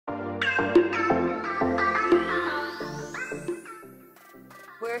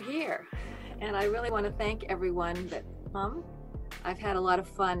we're here. And I really want to thank everyone that I've had a lot of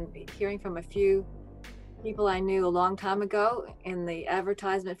fun hearing from a few people I knew a long time ago in the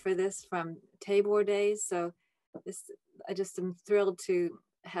advertisement for this from Tabor days. So I just am thrilled to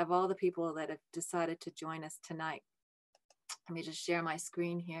have all the people that have decided to join us tonight. Let me just share my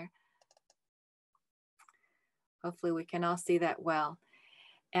screen here. Hopefully we can all see that well.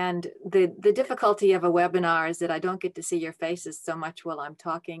 And the difficulty of a webinar is that I don't get to see your faces so much while I'm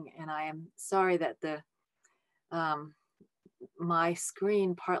talking. And I am sorry that my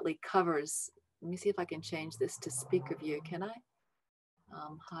screen partly covers. Let me see if I can change this to speaker view. Can I?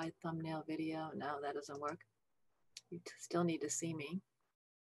 Hide thumbnail video. No, that doesn't work. You still need to see me.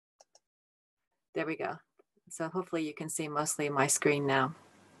 There we go. So hopefully you can see mostly my screen now.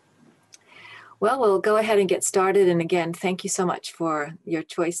 Well, we'll go ahead and get started. And again, thank you so much for your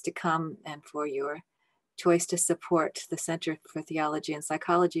choice to come and for your choice to support the Center for Theology and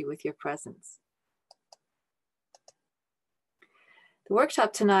Psychology with your presence. The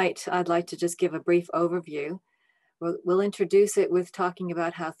workshop tonight, I'd like to just give a brief overview. We'll introduce it with talking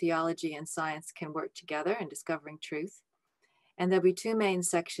about how theology and science can work together in discovering truth. And there'll be two main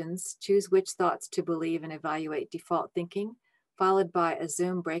sections: choose which thoughts to believe and evaluate default thinking, followed by a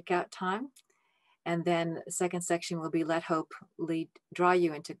Zoom breakout time. And then the second section will be let hope draw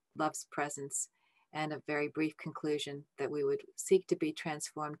you into love's presence, and a very brief conclusion that we would seek to be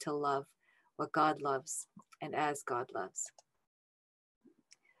transformed to love what God loves and as God loves.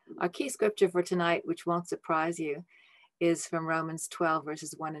 Our key scripture for tonight, which won't surprise you, is from Romans 12,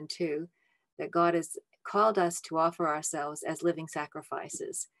 verses 1 and 2, that God has called us to offer ourselves as living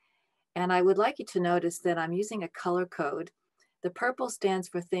sacrifices. And I would like you to notice that I'm using a color code. The purple stands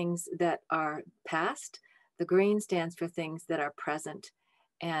for things that are past, the green stands for things that are present,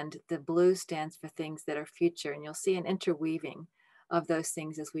 and the blue stands for things that are future. And you'll see an interweaving of those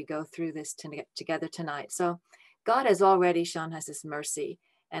things as we go through this together tonight. So God has already shown us his mercy,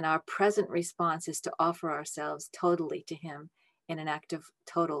 and our present response is to offer ourselves totally to him in an act of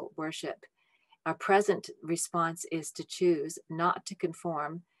total worship. Our present response is to choose not to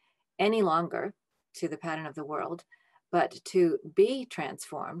conform any longer to the pattern of the world, but to be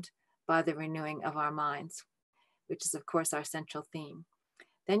transformed by the renewing of our minds, which is, of course, our central theme.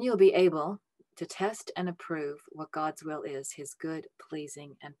 Then you'll be able to test and approve what God's will is, his good,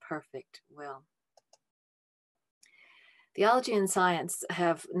 pleasing, and perfect will. Theology and science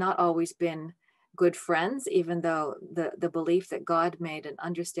have not always been good friends, even though the belief that God made an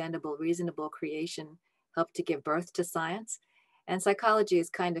understandable, reasonable creation helped to give birth to science. And psychology is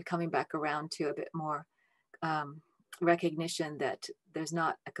kind of coming back around to a bit more recognition that there's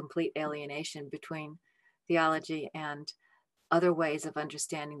not a complete alienation between theology and other ways of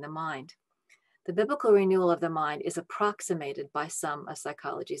understanding the mind. The biblical renewal of the mind is approximated by some of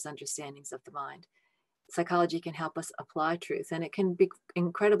psychology's understandings of the mind. Psychology can help us apply truth, and it can be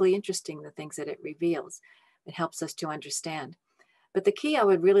incredibly interesting, the things that it reveals. It helps us to understand. But the key I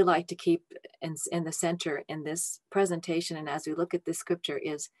would really like to keep in the center in this presentation, and as we look at this scripture,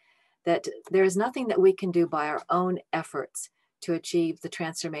 is that there is nothing that we can do by our own efforts to achieve the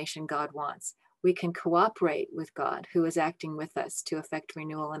transformation God wants. We can cooperate with God, who is acting with us to effect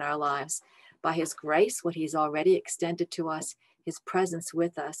renewal in our lives by his grace, what he's already extended to us, his presence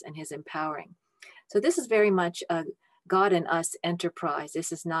with us, and his empowering. So this is very much a God and us enterprise.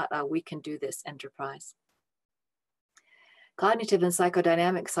 This is not a we can do this enterprise. Cognitive and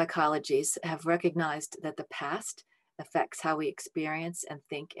psychodynamic psychologies have recognized that the past affects how we experience and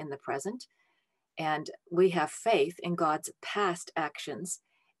think in the present. And we have faith in God's past actions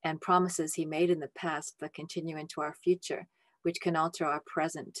and promises he made in the past that continue into our future, which can alter our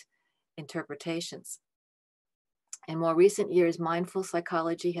present interpretations. In more recent years, mindful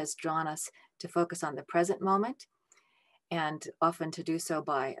psychology has drawn us to focus on the present moment, and often to do so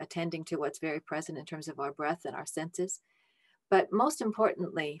by attending to what's very present in terms of our breath and our senses. But most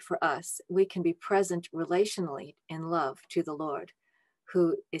importantly for us, we can be present relationally in love to the Lord,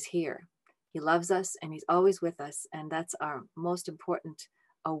 who is here. He loves us and he's always with us, and that's our most important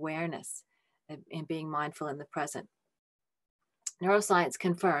awareness in being mindful in the present. Neuroscience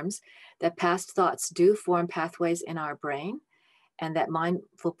confirms that past thoughts do form pathways in our brain, and that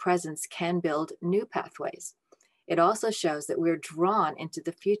mindful presence can build new pathways. It also shows that we're drawn into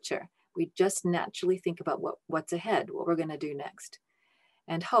the future. We just naturally think about what's ahead, what we're going to do next.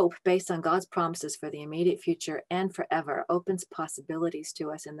 And hope, based on God's promises for the immediate future and forever, opens possibilities to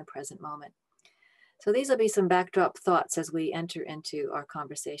us in the present moment. So these will be some backdrop thoughts as we enter into our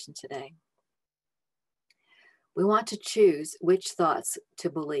conversation today. We want to choose which thoughts to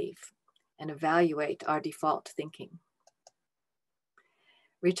believe and evaluate our default thinking.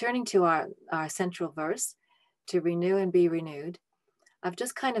 Returning to our central verse, to renew and be renewed, I've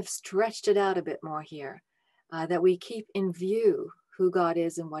just kind of stretched it out a bit more here, that we keep in view who God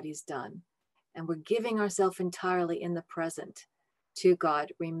is and what he's done. And we're giving ourselves entirely in the present to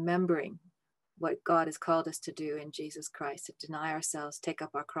God, remembering what God has called us to do in Jesus Christ, to deny ourselves, take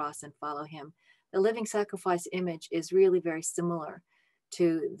up our cross and follow him. The living sacrifice image is really very similar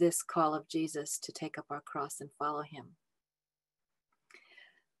to this call of Jesus to take up our cross and follow him.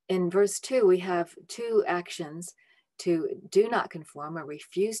 In verse 2, we have two actions: to do not conform or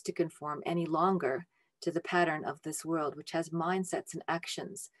refuse to conform any longer to the pattern of this world, which has mindsets and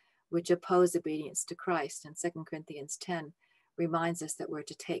actions which oppose obedience to Christ. And 2 Corinthians 10 reminds us that we're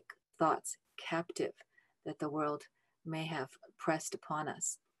to take thoughts captive that the world may have pressed upon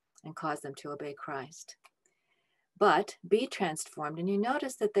us and cause them to obey Christ. But be transformed. And you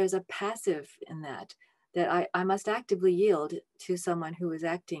notice that there's a passive in that I must actively yield to someone who is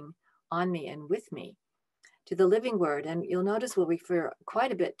acting on me and with me, to the living word. And you'll notice we'll refer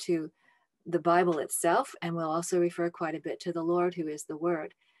quite a bit to the Bible itself, and we'll also refer quite a bit to the Lord, who is the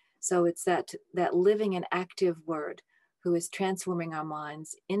word. So it's that living and active word who is transforming our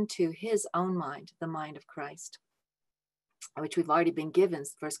minds into his own mind, the mind of Christ, which we've already been given.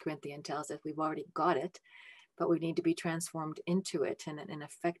 1 Corinthians tells us we've already got it, but we need to be transformed into it in an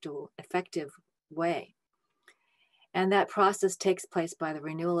effective way. And that process takes place by the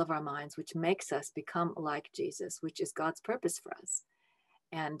renewal of our minds, which makes us become like Jesus, which is God's purpose for us.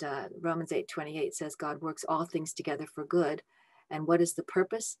 And Romans 8:28 says God works all things together for good. And what is the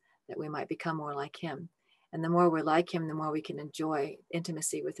purpose? That we might become more like him. And the more we're like him, the more we can enjoy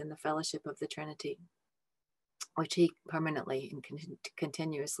intimacy within the fellowship of the Trinity, which he permanently and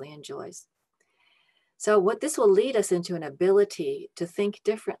continuously enjoys. So what this will lead us into an ability to think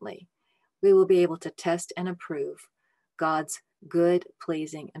differently. We will be able to test and approve God's good,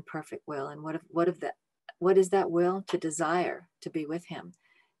 pleasing, and perfect will. And what is that will? To desire to be with him,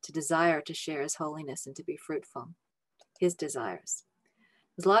 to desire to share his holiness and to be fruitful, his desires.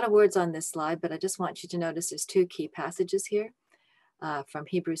 There's a lot of words on this slide, but I just want you to notice there's two key passages here from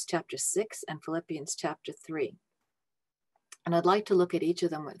Hebrews chapter 6 and Philippians chapter 3. And I'd like to look at each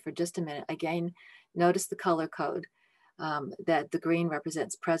of them for just a minute. Again, notice the color code, that the green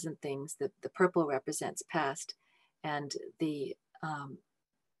represents present things, the purple represents past, and the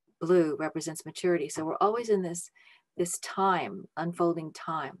blue represents maturity. So we're always in this time, unfolding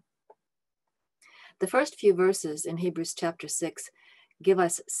time. The first few verses in Hebrews chapter 6 give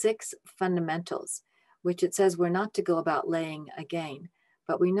us 6 fundamentals, which it says we're not to go about laying again.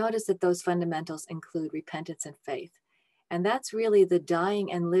 But we notice that those fundamentals include repentance and faith. And that's really the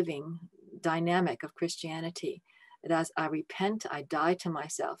dying and living dynamic of Christianity. That as I repent, I die to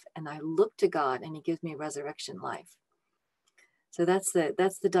myself, and I look to God, and he gives me resurrection life. So that's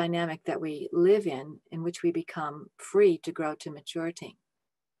the dynamic that we live in which we become free to grow to maturity.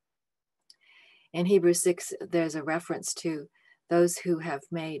 In Hebrews 6, there's a reference to those who have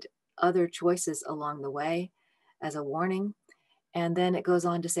made other choices along the way as a warning. And then it goes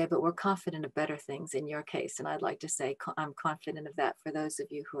on to say, but we're confident of better things in your case. And I'd like to say, I'm confident of that for those of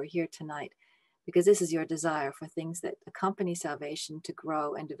you who are here tonight, because this is your desire for things that accompany salvation to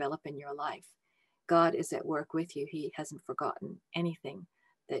grow and develop in your life. God is at work with you. He hasn't forgotten anything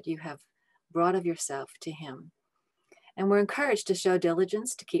that you have brought of yourself to him. And we're encouraged to show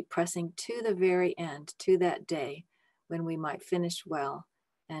diligence, to keep pressing to the very end, to that day when we might finish well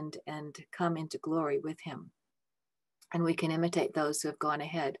and come into glory with him. And we can imitate those who have gone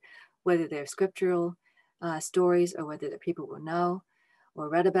ahead, whether they're scriptural stories or whether they're people we know or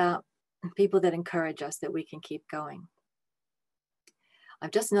read about, people that encourage us that we can keep going.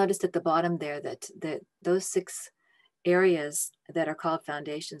 I've just noticed at the bottom there that those 6 areas that are called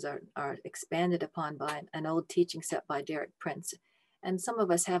foundations are expanded upon by an old teaching set by Derek Prince. And some of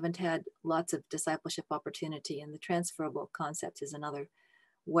us haven't had lots of discipleship opportunity, and the transferable concepts is another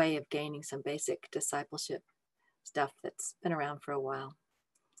way of gaining some basic discipleship stuff that's been around for a while.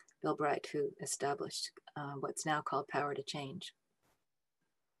 Bill Bright, who established what's now called Power to Change.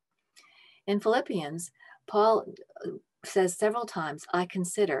 In Philippians, Paul says several times, I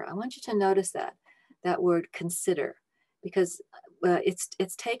consider. I want you to notice that word consider, because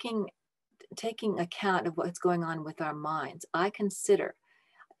it's taking account of what's going on with our minds. I consider.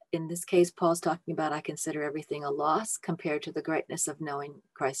 In this case, Paul's talking about, I consider everything a loss compared to the greatness of knowing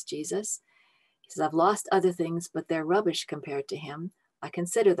Christ Jesus. He says, I've lost other things, but they're rubbish compared to him. I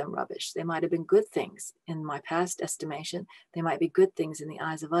consider them rubbish. They might have been good things in my past estimation. They might be good things in the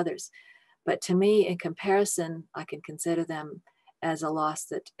eyes of others. But to me, in comparison, I can consider them as a loss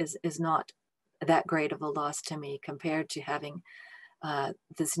that is not that great of a loss to me compared to having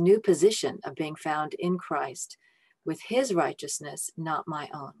this new position of being found in Christ with his righteousness, not my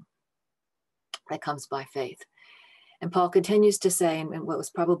own. That comes by faith. And Paul continues to say, in what was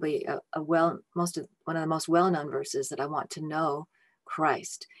probably one of the most well-known verses, that I want to know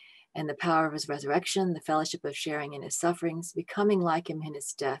Christ and the power of his resurrection, the fellowship of sharing in his sufferings, becoming like him in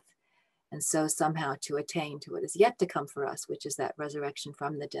his death, and so somehow to attain to what is yet to come for us, which is that resurrection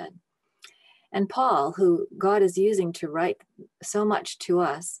from the dead. And Paul, who God is using to write so much to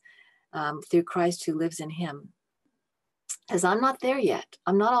us through Christ who lives in him, says, I'm not there yet.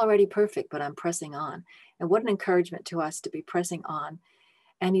 I'm not already perfect, but I'm pressing on. And what an encouragement to us to be pressing on.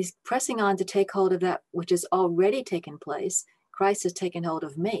 And he's pressing on to take hold of that which has already taken place. Christ has taken hold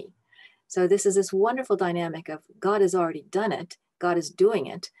of me. So this is this wonderful dynamic of God has already done it. God is doing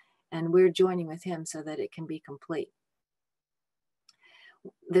it. And we're joining with him so that it can be complete.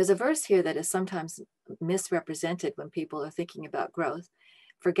 There's a verse here that is sometimes misrepresented when people are thinking about growth,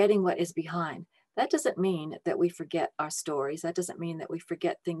 forgetting what is behind. That doesn't mean that we forget our stories. That doesn't mean that we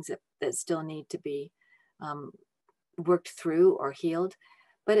forget things that still need to be worked through or healed.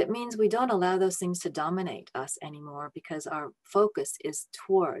 But it means we don't allow those things to dominate us anymore because our focus is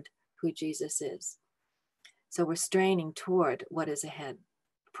toward who Jesus is. So we're straining toward what is ahead,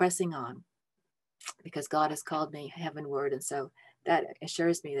 pressing on, because God has called me heavenward. And so that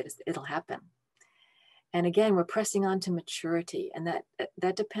assures me that it'll happen. And again, we're pressing on to maturity. And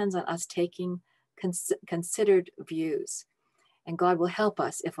that depends on us taking considered views. And God will help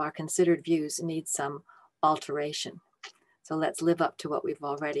us if our considered views need some alteration. So let's live up to what we've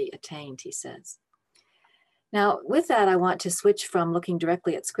already attained, he says. Now, with that, I want to switch from looking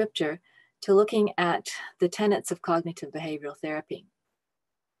directly at scripture to looking at the tenets of cognitive behavioral therapy.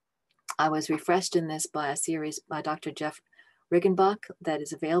 I was refreshed in this by a series by Dr. Jeff Riggenbach that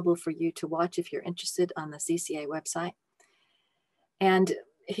is available for you to watch if you're interested on the CCA website. And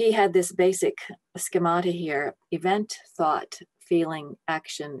he had this basic schemata here: event, thought, feeling,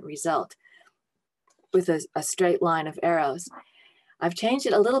 action, result, with a straight line of arrows. I've changed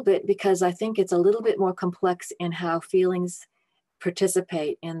it a little bit because I think it's a little bit more complex in how feelings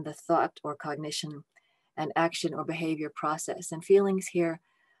participate in the thought or cognition and action or behavior process. And feelings here,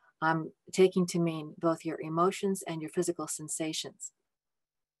 I'm taking to mean both your emotions and your physical sensations.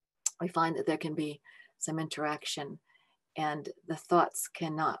 We find that there can be some interaction, and the thoughts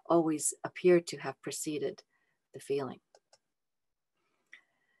cannot always appear to have preceded the feeling.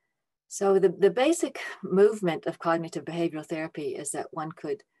 So the basic movement of cognitive behavioral therapy is that one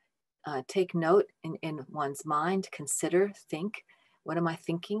could take note in one's mind, consider, think, what am I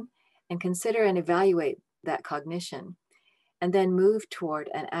thinking? And consider and evaluate that cognition, and then move toward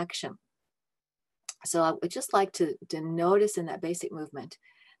an action. So I would just like to notice in that basic movement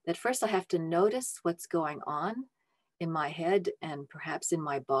that first I have to notice what's going on in my head and perhaps in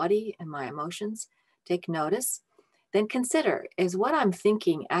my body and my emotions. Take notice. Then consider, is what I'm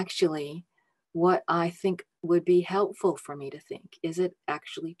thinking actually what I think would be helpful for me to think? Is it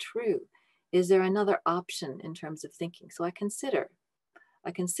actually true? Is there another option in terms of thinking? So I consider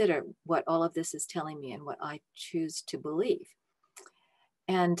what all of this is telling me and what I choose to believe.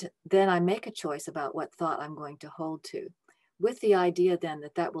 And then I make a choice about what thought I'm going to hold to, with the idea then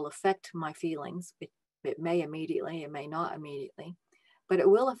that will affect my feelings. It may immediately, it may not immediately, but it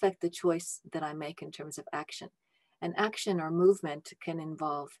will affect the choice that I make in terms of action. And action or movement can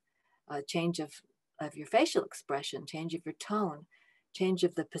involve a change of your facial expression, change of your tone, change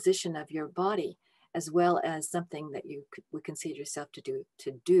of the position of your body, as well as something that you would consider yourself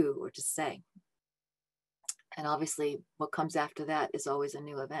to do or to say. And obviously what comes after that is always a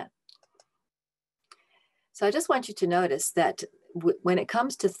new event. So I just want you to notice that when it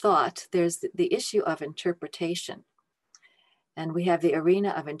comes to thought, there's the issue of interpretation. And we have the arena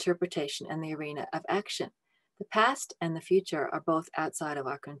of interpretation and the arena of action. The past and the future are both outside of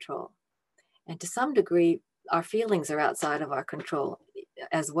our control. And to some degree, our feelings are outside of our control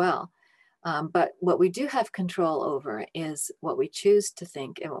as well. But what we do have control over is what we choose to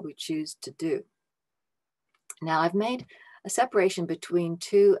think and what we choose to do. Now, I've made a separation between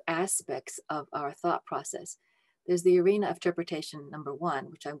two aspects of our thought process. There's the arena of interpretation number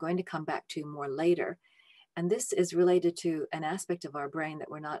one, which I'm going to come back to more later. And this is related to an aspect of our brain that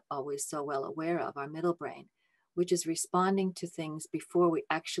we're not always so well aware of, our middle brain, which is responding to things before we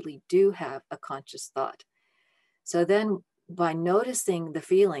actually do have a conscious thought. So then by noticing the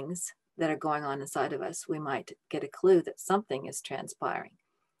feelings that are going on inside of us, we might get a clue that something is transpiring.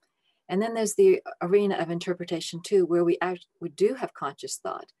 And then there's the arena of interpretation too, where we do have conscious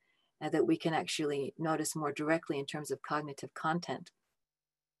thought, and that we can actually notice more directly in terms of cognitive content.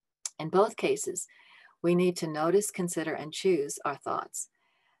 In both cases, We need to notice, consider, and choose our thoughts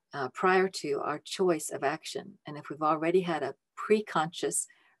prior to our choice of action. And if we've already had a pre-conscious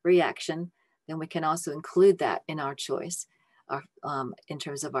reaction, then we can also include that in our choice, in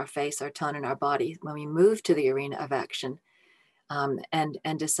terms of our face, our tone, and our body when we move to the arena of action, and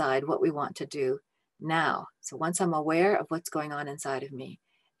decide what we want to do now. So once I'm aware of what's going on inside of me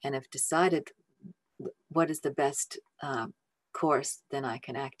and have decided what is the best course, then I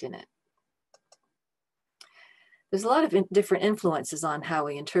can act in it. There's a lot of different influences on how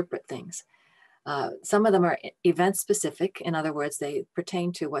we interpret things. Some of them are event specific. In other words, they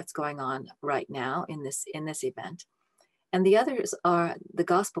pertain to what's going on right now in this event. And the others are the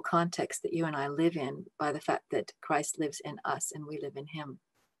gospel context that you and I live in by the fact that Christ lives in us and we live in him.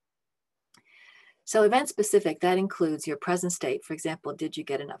 So event specific, that includes your present state. For example, did you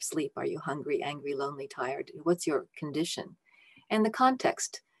get enough sleep? Are you hungry, angry, lonely, tired? What's your condition? And the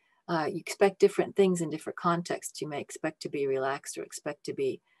context. You expect different things in different contexts. You may expect to be relaxed or expect to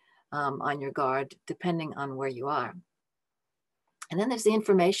be on your guard, depending on where you are. And then there's the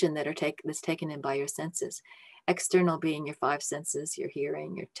information that's taken in by your senses. External being your five senses, your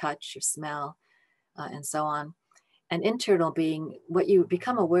hearing, your touch, your smell, and so on. And internal being what you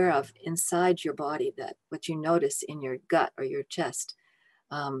become aware of inside your body, that what you notice in your gut or your chest,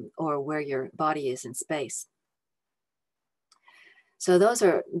 or where your body is in space. So those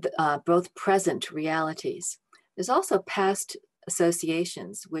are both present realities. There's also past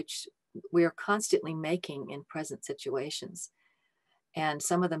associations, which we are constantly making in present situations. And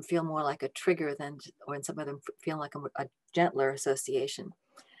some of them feel more like a trigger or some of them feel like a gentler association.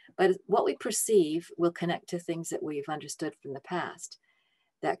 But what we perceive will connect to things that we've understood from the past.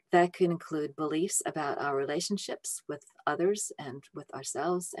 That can include beliefs about our relationships with others and with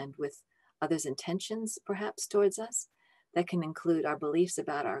ourselves and with others' intentions, perhaps, towards us. That can include our beliefs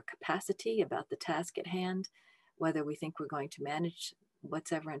about our capacity, about the task at hand, whether we think we're going to manage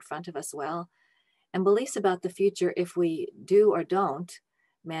what's ever in front of us well, and beliefs about the future if we do or don't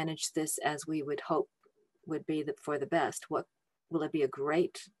manage this as we would hope would be for the best. Will it be a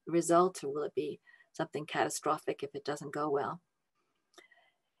great result, or will it be something catastrophic if it doesn't go well?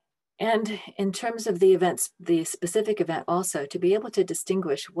 And in terms of the events, the specific event also, to be able to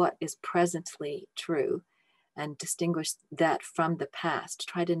distinguish what is presently true and distinguish that from the past,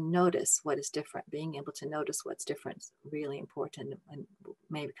 try to notice what is different. Being able to notice what's different is really important, and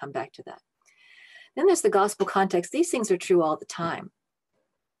maybe come back to that. Then there's the gospel context. These things are true all the time.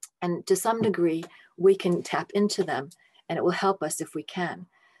 And to some degree, we can tap into them, and it will help us if we can.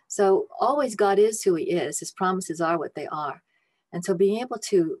 So always God is who he is. His promises are what they are. And so being able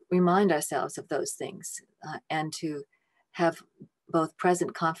to remind ourselves of those things and to have both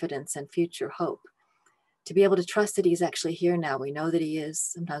present confidence and future hope, to be able to trust that he's actually here now. We know that he is.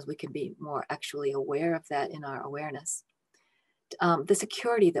 Sometimes we can be more actually aware of that in our awareness. The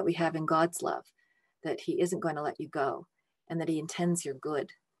security that we have in God's love, that he isn't going to let you go and that he intends your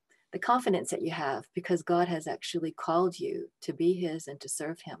good. The confidence that you have because God has actually called you to be his and to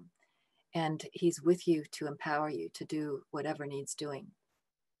serve him. And he's with you to empower you to do whatever needs doing.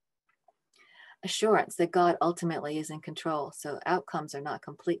 Assurance that God ultimately is in control. So outcomes are not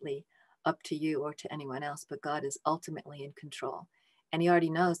completely up to you or to anyone else, but God is ultimately in control. And he already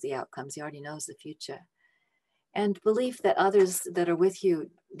knows the outcomes. He already knows the future. And belief that others that are with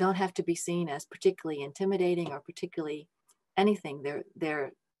you don't have to be seen as particularly intimidating or particularly anything.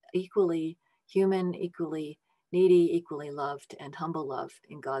 They're equally human, equally needy, equally loved, and humble love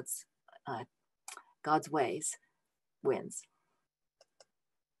in God's ways wins.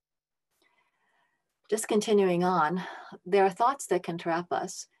 Just continuing on, there are thoughts that can trap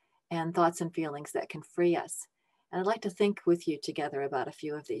us and thoughts and feelings that can free us. And I'd like to think with you together about a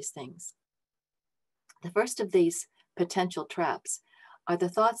few of these things. The first of these potential traps are the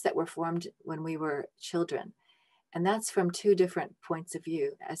thoughts that were formed when we were children. And that's from two different points of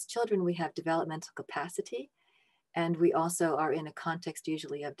view. As children, we have developmental capacity, and we also are in a context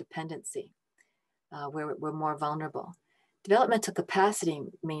usually of dependency, where we're more vulnerable. Developmental capacity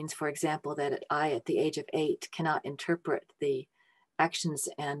means, for example, that I, at the age of 8, cannot interpret the actions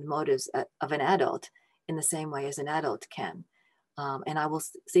and motives of an adult in the same way as an adult can. And I will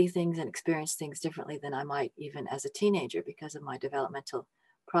see things and experience things differently than I might even as a teenager because of my developmental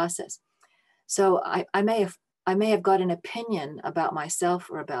process. So I may have got an opinion about myself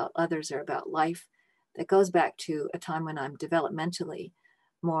or about others or about life that goes back to a time when I'm developmentally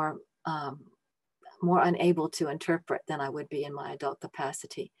more unable to interpret than I would be in my adult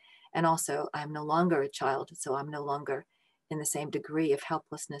capacity. And also, I'm no longer a child, so I'm no longer in the same degree of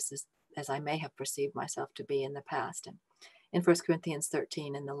helplessness as I may have perceived myself to be in the past. And in 1 Corinthians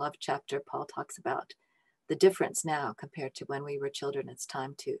 13, in the love chapter, Paul talks about the difference now compared to when we were children. It's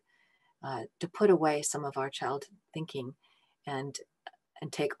time to put away some of our child thinking and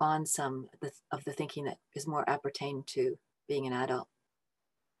take on some of the thinking that is more appertaining to being an adult.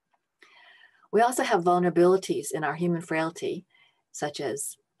 We also have vulnerabilities in our human frailty, such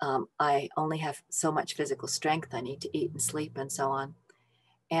as I only have so much physical strength, I need to eat and sleep and so on,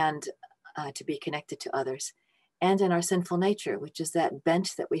 and to be connected to others. And in our sinful nature, which is that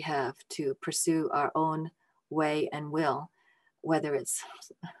bent that we have to pursue our own way and will, whether it's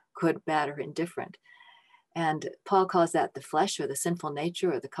good, bad, or indifferent. And Paul calls that the flesh, or the sinful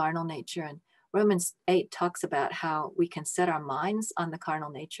nature, or the carnal nature. And Romans 8 talks about how we can set our minds on the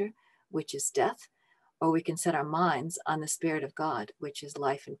carnal nature, which is death, or we can set our minds on the Spirit of God, which is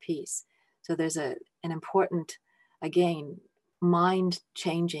life and peace. So there's an important, again,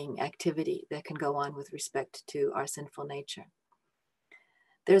 mind-changing activity that can go on with respect to our sinful nature.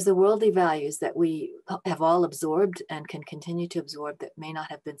 There's the worldly values that we have all absorbed and can continue to absorb that may not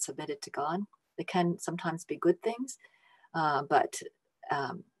have been submitted to God. They can sometimes be good things, but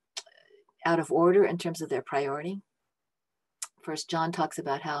out of order in terms of their priority. First John talks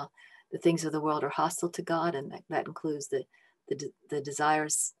about how the things of the world are hostile to God, and that includes the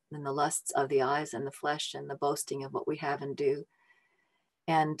desires and the lusts of the eyes and the flesh and the boasting of what we have and do.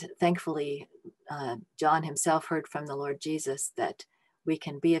 And thankfully, John himself heard from the Lord Jesus that we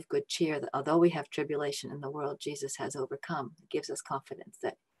can be of good cheer, that although we have tribulation in the world, Jesus has overcome. It gives us confidence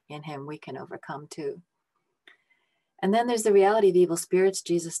that in him we can overcome too. And then there's the reality of evil spirits.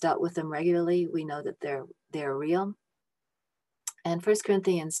 Jesus dealt with them regularly. We know that they're real. And 1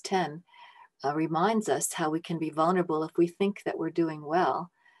 Corinthians 10 reminds us how we can be vulnerable if we think that we're doing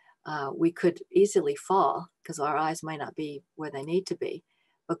well. We could easily fall because our eyes might not be where they need to be,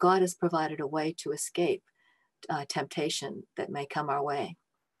 but God has provided a way to escape temptation that may come our way.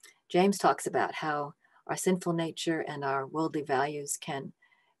 James talks about how our sinful nature and our worldly values can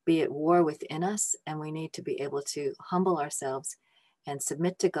be at war within us, and we need to be able to humble ourselves and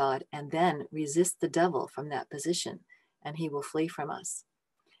submit to God, and then resist the devil from that position, and he will flee from us.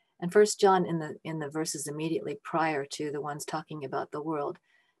 And 1 John in the verses immediately prior to the ones talking about the world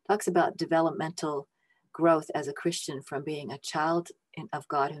talks about developmental growth as a Christian, from being a child of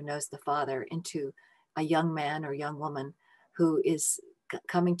God who knows the Father into a young man or young woman who is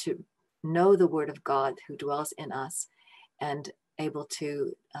coming to know the Word of God who dwells in us and able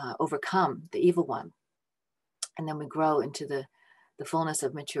to overcome the evil one. And then we grow into the fullness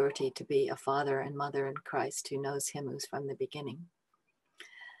of maturity to be a father and mother in Christ who knows him who's from the beginning.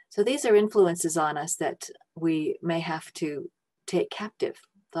 So these are influences on us that we may have to take captive,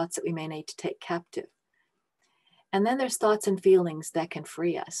 thoughts that we may need to take captive. And then there's thoughts and feelings that can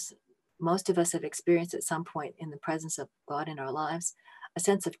free us. Most of us have experienced at some point in the presence of God in our lives a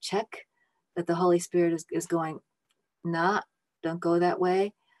sense of check, that the Holy Spirit is going, nah, don't go that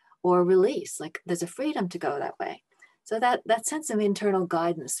way, or release, like there's a freedom to go that way. So that sense of internal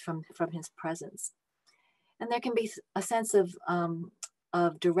guidance from his presence. And there can be a sense of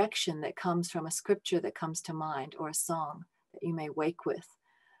direction that comes from a scripture that comes to mind, or a song that you may wake with,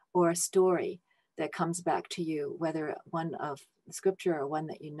 or a story that comes back to you, whether one of the scripture or one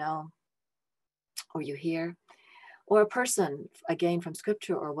that you know or you hear, or a person, again from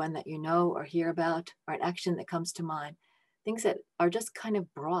scripture, or one that you know or hear about, or an action that comes to mind, things that are just kind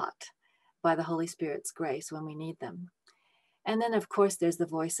of brought by the Holy Spirit's grace when we need them. And then, of course, there's the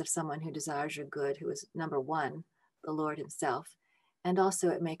voice of someone who desires your good, who is number one, the Lord himself. And also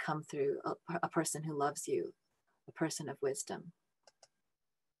it may come through a person who loves you, a person of wisdom.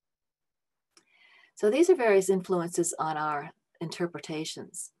 So these are various influences on our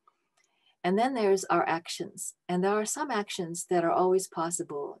interpretations. And then there's our actions. And there are some actions that are always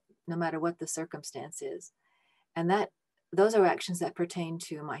possible, no matter what the circumstance is. And those are actions that pertain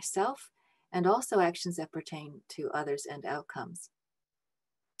to myself, and also actions that pertain to others and outcomes.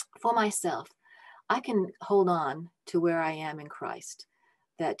 For myself, I can hold on to where I am in Christ,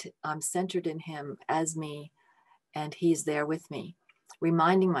 that I'm centered in him as me, and he's there with me,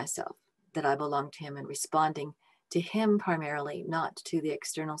 reminding myself that I belong to him and responding to him primarily, not to the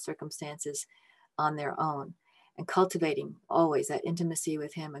external circumstances on their own, and cultivating always that intimacy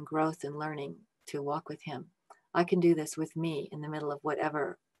with him and growth and learning to walk with him. I can do this with me in the middle of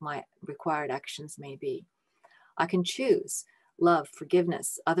whatever my required actions may be. I can choose love,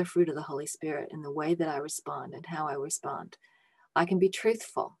 forgiveness, other fruit of the Holy Spirit in the way that I respond and how I respond. I can be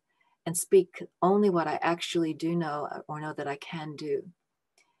truthful and speak only what I actually do know or know that I can do.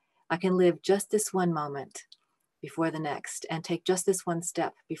 I can live just this one moment before the next, and take just this one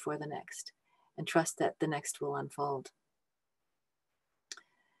step before the next, and trust that the next will unfold.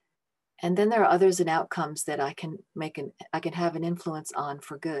 And then there are others and outcomes that I can have an influence on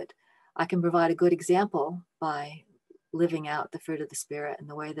for good. I can provide a good example by living out the fruit of the Spirit and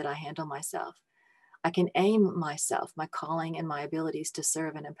the way that I handle myself. I can aim myself, my calling and my abilities to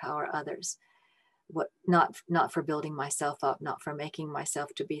serve and empower others. Not for building myself up, not for making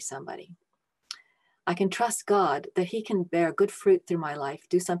myself to be somebody. I can trust God that He can bear good fruit through my life,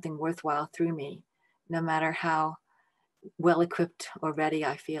 do something worthwhile through me, no matter how well equipped or ready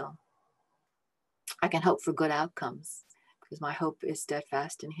I feel. I can hope for good outcomes because my hope is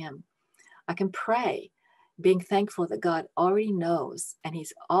steadfast in Him. I can pray, being thankful that God already knows and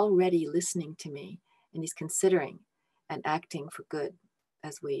He's already listening to me and He's considering and acting for good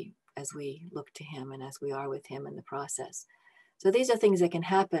as we look to Him and as we are with Him in the process. So these are things that can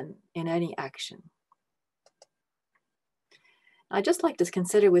happen in any action. I'd just like to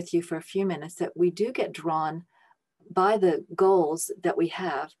consider with you for a few minutes that we do get drawn by the goals that we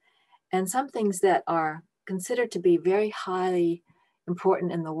have, and some things that are considered to be very highly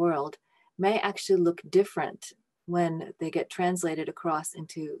important in the world may actually look different when they get translated across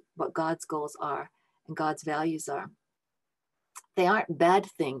into what God's goals are and God's values are. They aren't bad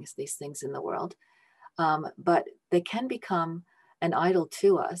things, these things in the world, but they can become an idol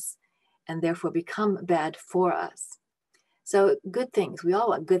to us and therefore become bad for us. So good things, we all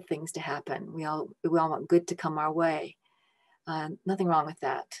want good things to happen. We all want good to come our way. Nothing wrong with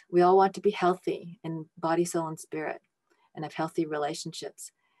that. We all want to be healthy in body, soul, and spirit and have healthy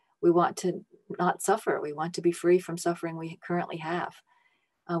relationships. We want to not suffer. We want to be free from suffering we currently have.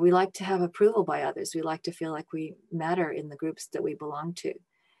 We like to have approval by others. We like to feel like we matter in the groups that we belong to.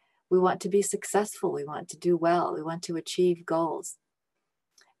 We want to be successful. We want to do well. We want to achieve goals.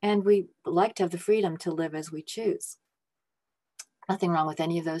 And we like to have the freedom to live as we choose. Nothing wrong with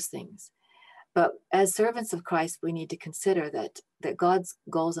any of those things. But as servants of Christ, we need to consider that God's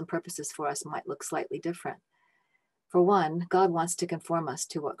goals and purposes for us might look slightly different. For one, God wants to conform us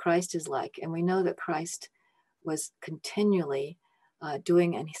to what Christ is like. And we know that Christ was continually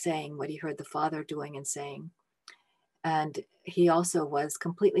doing and saying what He heard the Father doing and saying. And He also was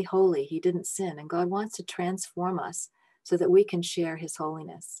completely holy. He didn't sin. And God wants to transform us so that we can share His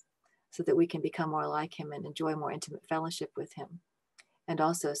holiness, so that we can become more like Him and enjoy more intimate fellowship with Him. And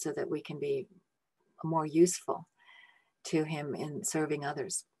also so that we can be more useful to Him in serving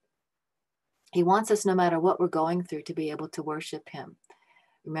others. He wants us, no matter what we're going through, to be able to worship Him.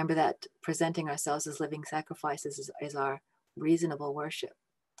 Remember that presenting ourselves as living sacrifices is our reasonable worship,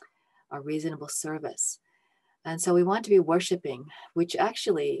 our reasonable service. And so we want to be worshiping, which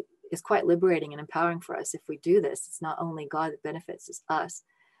actually is quite liberating and empowering for us. If we do this, it's not only God that benefits, it's us.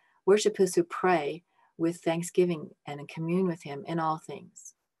 Worshipers who pray with thanksgiving and in commune with Him in all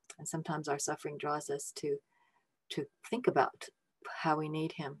things. And sometimes our suffering draws us to think about how we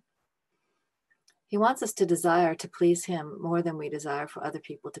need Him. He wants us to desire to please Him more than we desire for other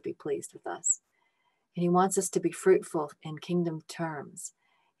people to be pleased with us. And He wants us to be fruitful in kingdom terms.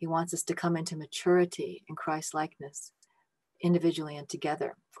 He wants us to come into maturity in Christ-likeness, individually and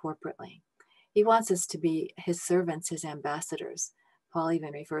together, corporately. He wants us to be His servants, His ambassadors. Paul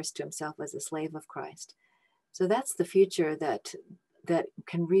even refers to himself as a slave of Christ. So that's the future that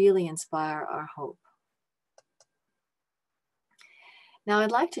can really inspire our hope. Now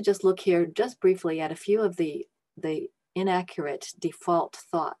I'd like to just look here just briefly at a few of the inaccurate default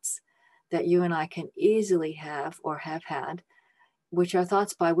thoughts that you and I can easily have or have had, which are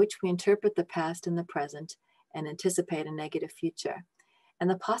thoughts by which we interpret the past and the present and anticipate a negative future, and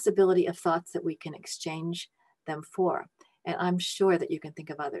the possibility of thoughts that we can exchange them for. And I'm sure that you can think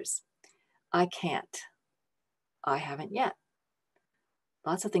of others. I can't. I haven't yet.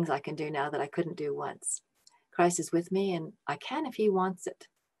 Lots of things I can do now that I couldn't do once. Christ is with me and I can if He wants it.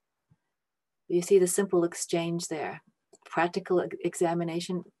 You see the simple exchange there. Practical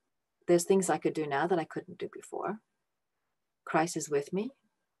examination. There's things I could do now that I couldn't do before. Christ is with me.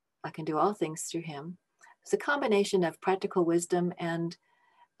 I can do all things through Him. It's a combination of practical wisdom and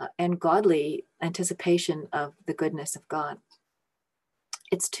godly anticipation of the goodness of God.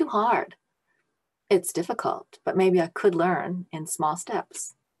 It's too hard. It's difficult, but maybe I could learn in small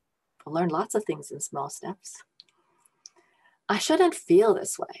steps. I'll learn lots of things in small steps. I shouldn't feel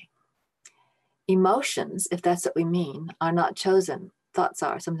this way. Emotions, if that's what we mean, are not chosen. Thoughts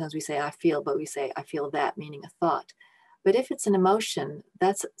are. Sometimes we say I feel, but we say I feel that, meaning a thought. But if it's an emotion,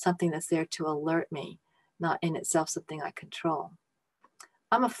 that's something that's there to alert me, not in itself something I control.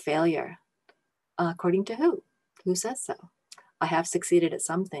 I'm a failure. According to who? Who says so? I have succeeded at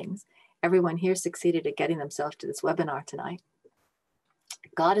some things. Everyone here succeeded at getting themselves to this webinar tonight.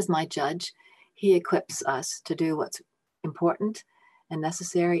 God is my judge. He equips us to do what's important and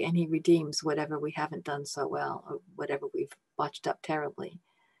necessary, and he redeems whatever we haven't done so well or whatever we've botched up terribly.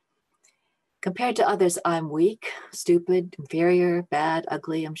 Compared to others, I'm weak, stupid, inferior, bad,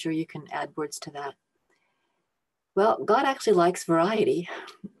 ugly. I'm sure you can add words to that. Well, God actually likes variety.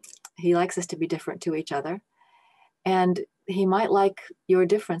 He likes us to be different to each other. And he might like your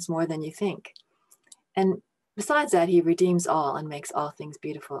difference more than you think. And besides that, he redeems all and makes all things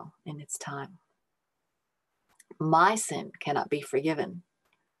beautiful in its time. My sin cannot be forgiven.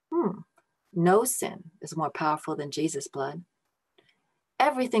 No sin is more powerful than Jesus' blood.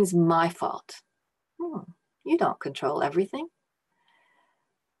 Everything's my fault. You don't control everything.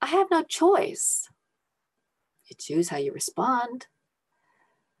 I have no choice. You choose how you respond.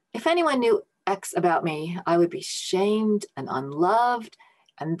 If anyone knew X about me, I would be shamed and unloved,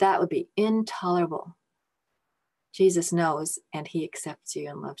 and that would be intolerable. Jesus knows, and he accepts you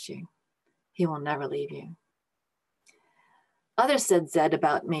and loves you. He will never leave you. Others said Z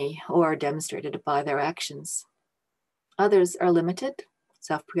about me or demonstrated it by their actions. Others are limited,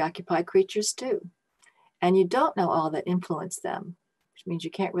 self-preoccupied creatures too. And you don't know all that influenced them, which means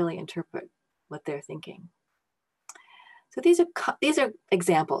you can't really interpret what they're thinking. So these are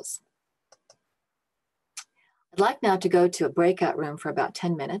examples. I'd like now to go to a breakout room for about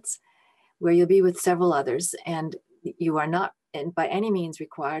 10 minutes where you'll be with several others, and you are not by any means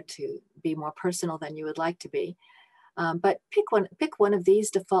required to be more personal than you would like to be. But pick one of these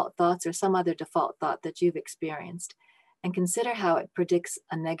default thoughts or some other default thought that you've experienced and consider how it predicts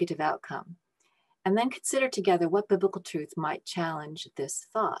a negative outcome. And then consider together what biblical truth might challenge this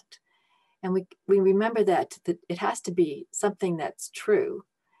thought. And we remember that it has to be something that's true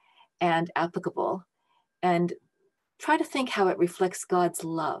and applicable, and try to think how it reflects God's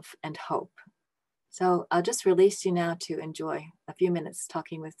love and hope. So I'll just release you now to enjoy a few minutes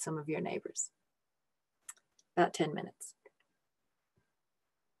talking with some of your neighbors. About 10 minutes.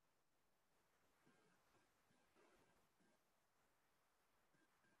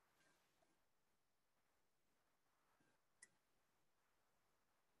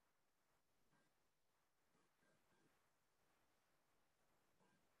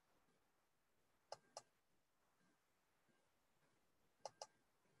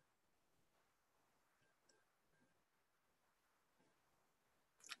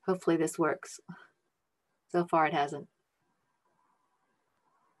 Hopefully this works. So far it hasn't.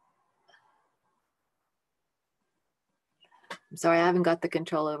 I'm sorry, I haven't got the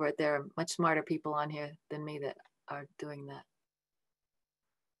control over it. There are much smarter people on here than me that are doing that.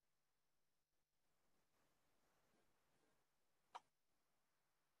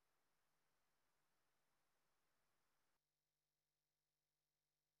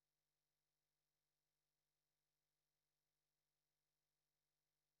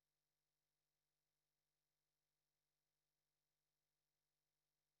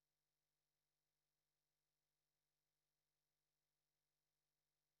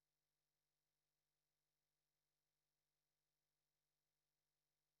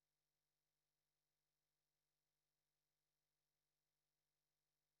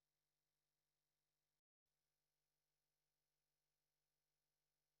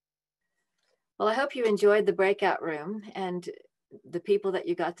 Well, I hope you enjoyed the breakout room and the people that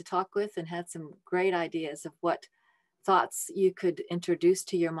you got to talk with and had some great ideas of what thoughts you could introduce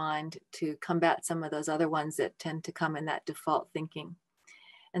to your mind to combat some of those other ones that tend to come in that default thinking.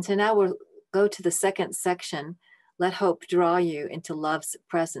 And so now we'll go to the second section, let hope draw you into love's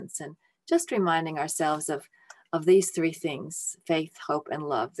presence, and just reminding ourselves of these three things: faith, hope, and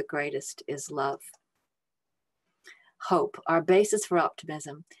love. The greatest is love. Hope, our basis for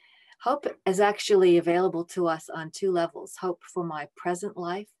optimism. Hope is actually available to us on two levels: hope for my present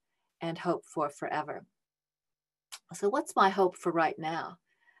life and hope for forever. So what's my hope for right now?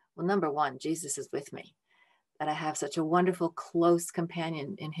 Well, number one, Jesus is with me, that I have such a wonderful, close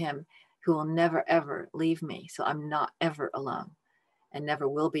companion in him who will never, ever leave me. So I'm not ever alone and never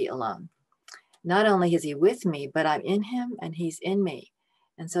will be alone. Not only is he with me, but I'm in him and he's in me.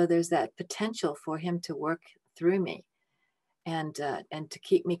 And so there's that potential for him to work through me and to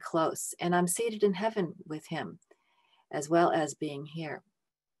keep me close. And I'm seated in heaven with him, as well as being here.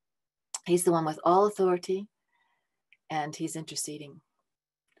 He's the one with all authority, and he's interceding.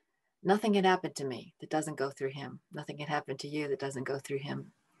 Nothing can happen to me that doesn't go through him. Nothing can happen to you that doesn't go through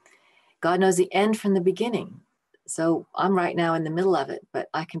him. God knows the end from the beginning. So I'm right now in the middle of it, but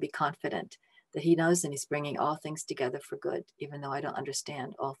I can be confident that he knows, and he's bringing all things together for good, even though I don't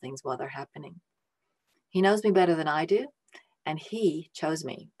understand all things while they're happening. He knows me better than I do, and he chose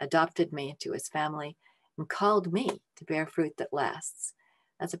me, adopted me into his family, and called me to bear fruit that lasts.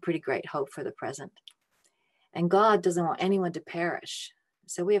 That's a pretty great hope for the present. And God doesn't want anyone to perish.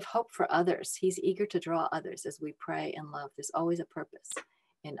 So we have hope for others. He's eager to draw others as we pray and love. There's always a purpose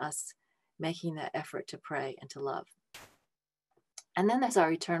in us making that effort to pray and to love. And then there's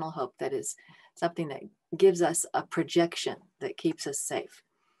our eternal hope, that is something that gives us a projection that keeps us safe.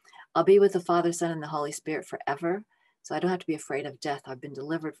 I'll be with the Father, Son, and the Holy Spirit forever, so I don't have to be afraid of death. I've been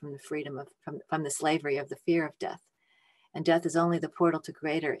delivered from the freedom of from the slavery of the fear of death. And death is only the portal to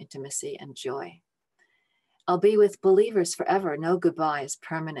greater intimacy and joy. I'll be with believers forever. No goodbye is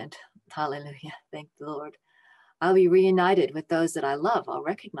permanent. Hallelujah. Thank the Lord. I'll be reunited with those that I love. I'll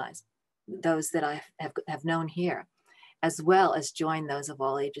recognize those that I have known here, as well as join those of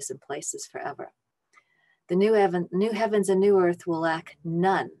all ages and places forever. The new heavens and new earth will lack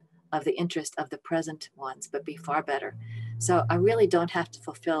none of the interest of the present ones, but be far better. So I really don't have to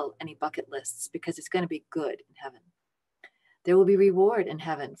fulfill any bucket lists, because it's going to be good in heaven. There will be reward in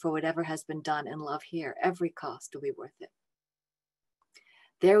heaven for whatever has been done in love here. Every cost will be worth it.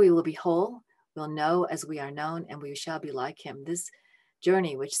 There we will be whole. We'll know as we are known, and we shall be like him. This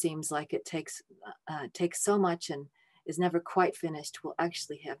journey, which seems like it takes so much and is never quite finished, will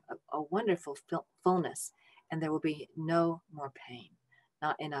actually have a wonderful fullness, and there will be no more pain,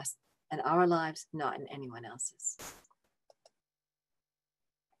 not in us, in our lives, not in anyone else's.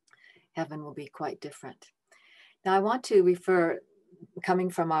 Heaven will be quite different. Now, I want to refer, coming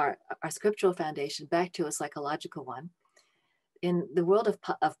from our scriptural foundation, back to a psychological one. In the world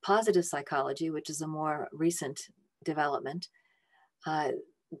of positive psychology, which is a more recent development,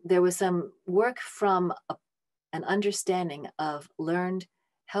 there was some work from an understanding of learned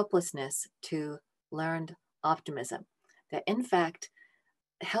helplessness to learned optimism. That in fact,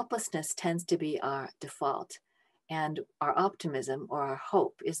 helplessness tends to be our default, and our optimism or our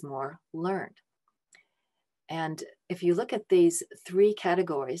hope is more learned. And if you look at these three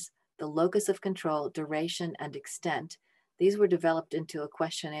categories, the locus of control, duration, and extent, these were developed into a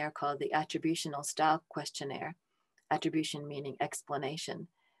questionnaire called the Attributional Style Questionnaire, attribution meaning explanation,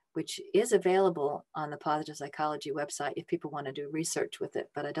 which is available on the Positive Psychology website if people want to do research with it,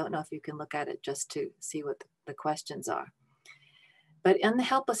 but I don't know if you can look at it just to see what the questions are. But in the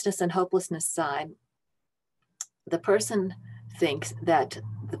helplessness and hopelessness side, the person thinks that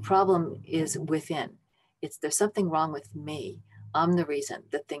the problem is within. There's something wrong with me. I'm the reason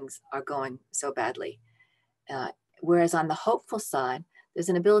that things are going so badly. Whereas on the hopeful side, there's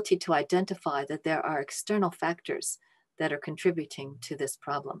an ability to identify that there are external factors that are contributing to this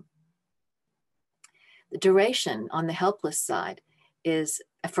problem. The duration on the helpless side is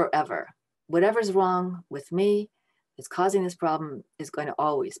forever. Whatever's wrong with me that's causing this problem is going to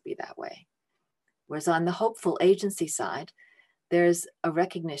always be that way. Whereas on the hopeful agency side, there's a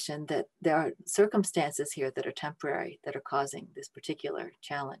recognition that there are circumstances here that are temporary, that are causing this particular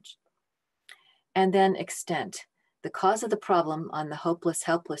challenge. And then extent. The cause of the problem on the hopeless,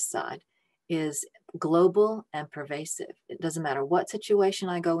 helpless side is global and pervasive. It doesn't matter what situation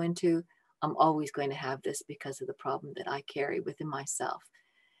I go into, I'm always going to have this because of the problem that I carry within myself.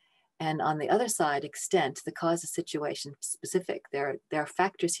 And on the other side, extent, the cause of situation specific. There are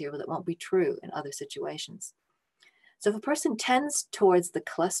factors here that won't be true in other situations. So if a person tends towards the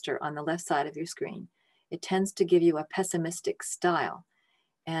cluster on the left side of your screen, it tends to give you a pessimistic style.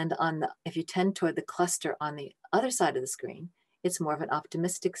 And if you tend toward the cluster on the other side of the screen, it's more of an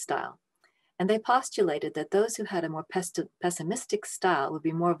optimistic style. And they postulated that those who had a more pessimistic style would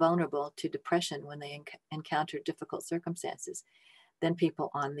be more vulnerable to depression when they encounter difficult circumstances than people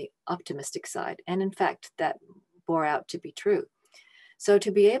on the optimistic side. And in fact, that bore out to be true. So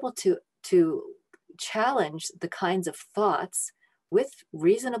to be able to challenge the kinds of thoughts with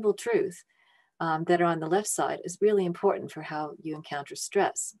reasonable truth that are on the left side is really important for how you encounter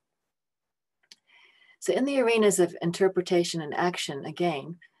stress. So in the arenas of interpretation and action,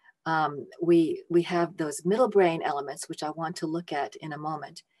 again, we have those middle brain elements, which I want to look at in a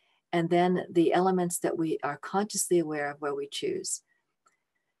moment, and then the elements that we are consciously aware of where we choose.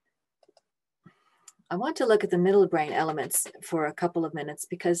 I want to look at the middle brain elements for a couple of minutes,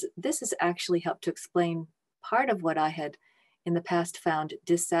 because this has actually helped to explain part of what I had in the past found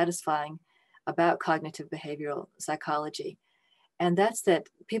dissatisfying about cognitive behavioral psychology. And that's that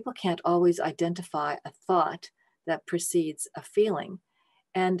people can't always identify a thought that precedes a feeling.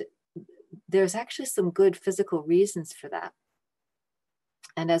 And there's actually some good physical reasons for that.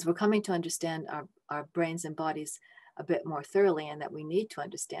 And as we're coming to understand our brains and bodies a bit more thoroughly, and that we need to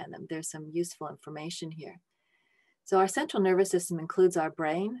understand them, there's some useful information here. So our central nervous system includes our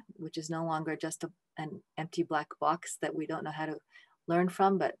brain, which is no longer just an empty black box that we don't know how to learn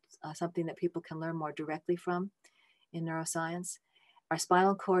from, but something that people can learn more directly from in neuroscience. Our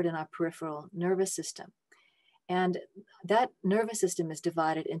spinal cord and our peripheral nervous system. And that nervous system is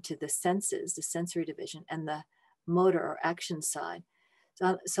divided into the senses, the sensory division, and the motor or action side.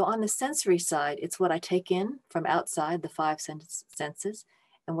 So on the sensory side, it's what I take in from outside, the five senses,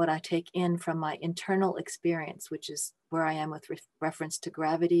 and what I take in from my internal experience, which is where I am with reference to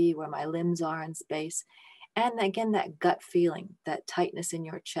gravity, where my limbs are in space. And again, that gut feeling, that tightness in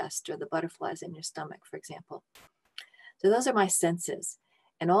your chest or the butterflies in your stomach, for example. So those are my senses.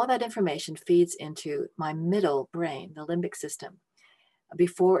 And all that information feeds into my middle brain, the limbic system,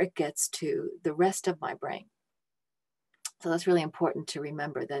 before it gets to the rest of my brain. So that's really important to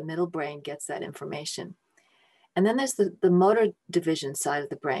remember. That middle brain gets that information. And then there's the motor division side of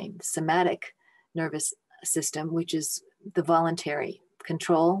the brain, the somatic nervous system, which is the voluntary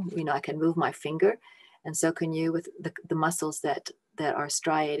control. You know, I can move my finger, and so can you with the muscles that are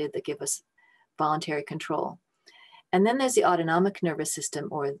striated that give us voluntary control. And then there's the autonomic nervous system,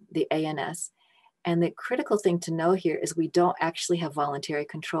 or the ANS. And the critical thing to know here is we don't actually have voluntary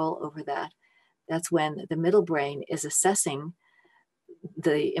control over that. That's when the middle brain is assessing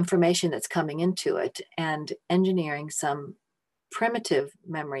the information that's coming into it and engineering some primitive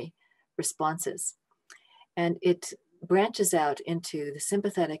memory responses. And it branches out into the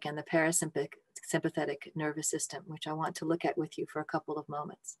sympathetic and the parasympathetic nervous system, which I want to look at with you for a couple of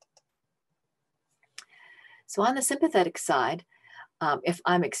moments. So on the sympathetic side, if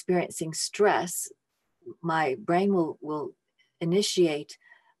I'm experiencing stress, my brain will initiate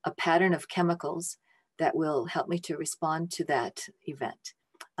a pattern of chemicals that will help me to respond to that event.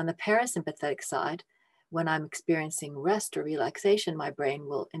 On the parasympathetic side, when I'm experiencing rest or relaxation, my brain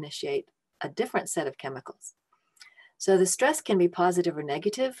will initiate a different set of chemicals. So the stress can be positive or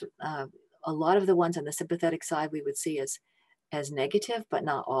negative. A lot of the ones on the sympathetic side we would see as negative, but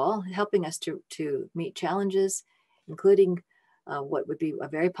not all, helping us to meet challenges, including what would be a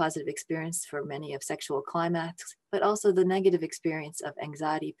very positive experience for many of sexual climax, but also the negative experience of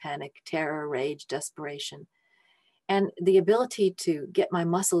anxiety, panic, terror, rage, desperation. And the ability to get my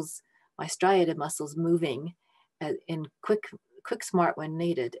muscles, my striated muscles moving in quick, smart when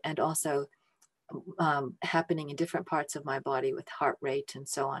needed, and also happening in different parts of my body with heart rate and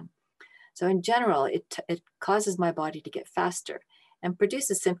so on. So in general, it causes my body to get faster and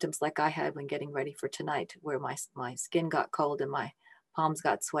produces symptoms like I had when getting ready for tonight, where my skin got cold and my palms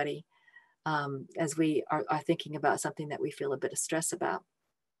got sweaty, as we are thinking about something that we feel a bit of stress about.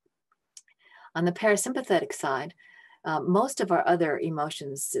 On the parasympathetic side, most of our other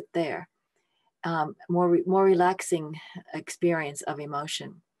emotions sit there. More relaxing experience of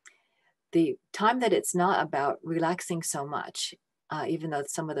emotion. The time that it's not about relaxing so much, even though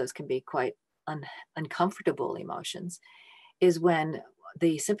some of those can be quite uncomfortable emotions, is when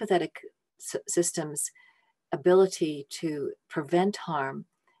the sympathetic system's ability to prevent harm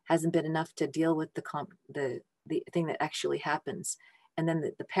hasn't been enough to deal with the thing that actually happens. And then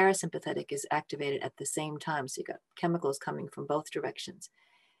the parasympathetic is activated at the same time. So you got chemicals coming from both directions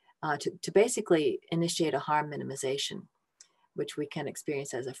to basically initiate a harm minimization, which we can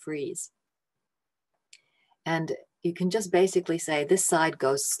experience as a freeze. And you can just basically say this side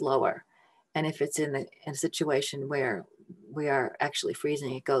goes slower. And if it's in a situation where we are actually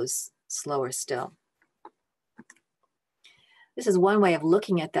freezing, it goes slower still. This is one way of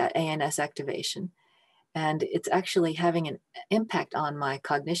looking at that ANS activation. And it's actually having an impact on my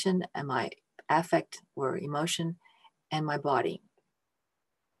cognition and my affect or emotion and my body.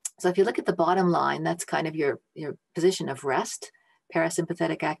 So if you look at the bottom line, that's kind of your position of rest,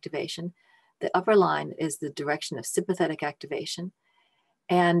 parasympathetic activation. The upper line is the direction of sympathetic activation.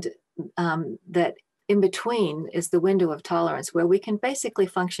 And that in between is the window of tolerance where we can basically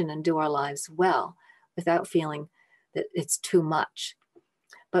function and do our lives well without feeling that it's too much.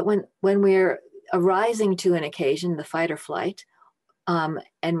 But when we're arising to an occasion, the fight or flight,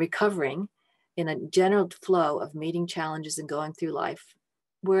 and recovering in a general flow of meeting challenges and going through life,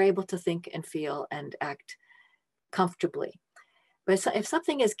 we're able to think and feel and act comfortably. But if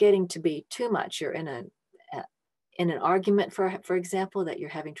something is getting to be too much, you're in an argument, for example, that you're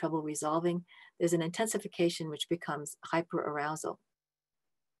having trouble resolving, there's an intensification which becomes hyperarousal.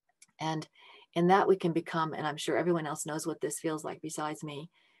 And in that we can become, and I'm sure everyone else knows what this feels like besides me,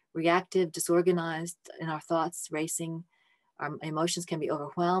 reactive, disorganized in our thoughts, racing. Our emotions can be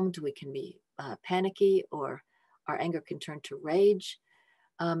overwhelmed. We can be panicky, or our anger can turn to rage.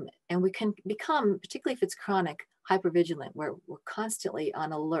 And we can become, particularly if it's chronic, hypervigilant, where we're constantly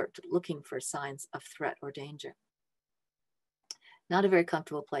on alert, looking for signs of threat or danger. Not a very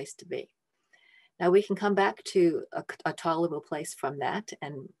comfortable place to be. Now we can come back to a tolerable place from that,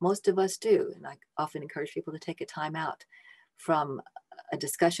 and most of us do. And I often encourage people to take a time out from a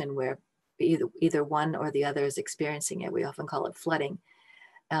discussion where either one or the other is experiencing it. We often call it flooding,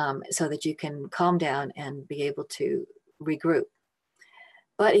 so that you can calm down and be able to regroup.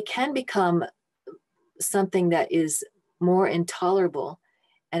 But it can become something that is more intolerable.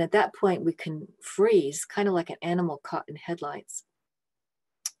 And at that point, we can freeze, kind of like an animal caught in headlights,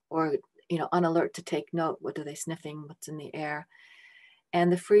 or, on alert to take note. What are they sniffing? What's in the air?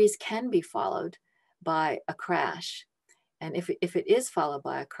 And the freeze can be followed by a crash. And if it is followed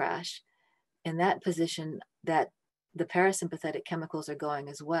by a crash, in that position, that the parasympathetic chemicals are going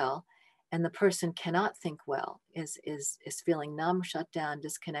as well, and the person cannot think well, is feeling numb, shut down,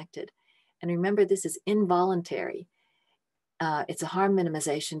 disconnected. And remember, this is involuntary. It's a harm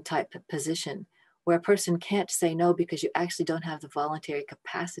minimization type position where a person can't say no because you actually don't have the voluntary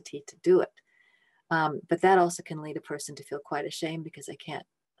capacity to do it. But that also can lead a person to feel quite ashamed because they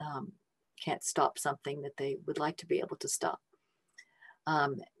can't stop something that they would like to be able to stop.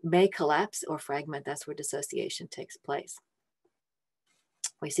 May collapse or fragment. That's where dissociation takes place.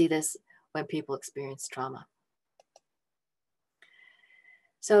 We see this when people experience trauma.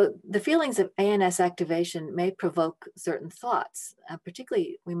 So the feelings of ANS activation may provoke certain thoughts.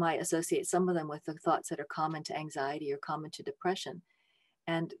 Particularly, we might associate some of them with the thoughts that are common to anxiety or common to depression.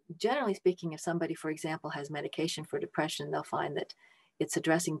 And generally speaking, if somebody, for example, has medication for depression, they'll find that it's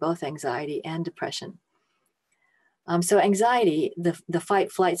addressing both anxiety and depression. So anxiety, the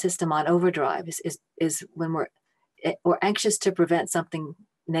fight-flight system on overdrive, is when we're anxious to prevent something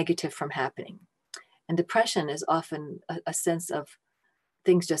negative from happening. And depression is often a sense of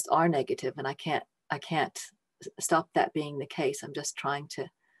things just are negative, and I can't stop that being the case. I'm just trying to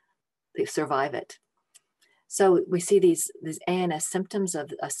survive it. So we see these ANS symptoms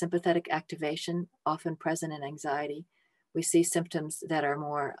of a sympathetic activation, often present in anxiety. We see symptoms that are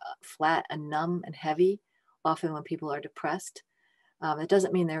more flat and numb and heavy, often when people are depressed. It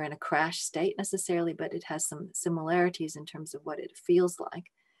doesn't mean they're in a crash state necessarily, but it has some similarities in terms of what it feels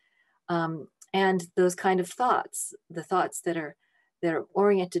like. And those kind of thoughts, the thoughts that are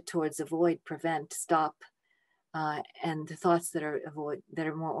oriented towards avoid, prevent, stop, and the thoughts that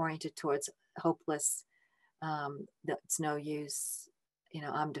are more oriented towards hopeless, that's no use,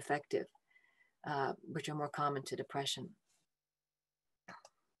 I'm defective, which are more common to depression.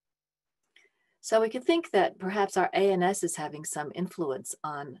 So we can think that perhaps our ANS is having some influence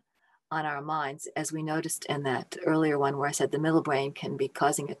on our minds, as we noticed in that earlier one where I said the middle brain can be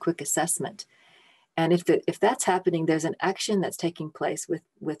causing a quick assessment. And if that's happening, there's an action that's taking place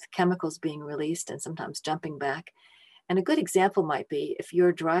with chemicals being released and sometimes jumping back. And a good example might be if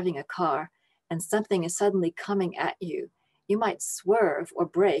you're driving a car and something is suddenly coming at you, you might swerve or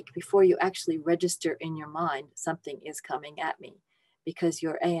brake before you actually register in your mind something is coming at me, because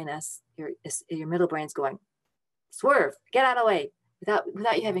your ANS, your middle brain's going, swerve, get out of the way,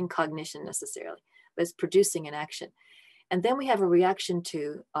 without you having cognition necessarily, but it's producing an action. And then we have a reaction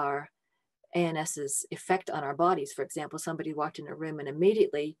to our ANS's effect on our bodies. For example, somebody walked in a room and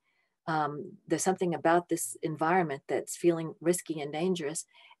immediately there's something about this environment that's feeling risky and dangerous,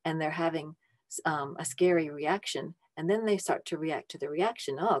 and they're having a scary reaction. And then they start to react to the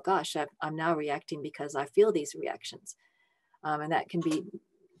reaction. Oh gosh, I'm now reacting because I feel these reactions. And that can be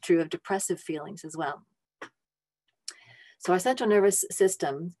true of depressive feelings as well. So our central nervous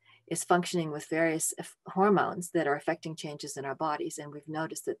system is functioning with various hormones that are affecting changes in our bodies. And we've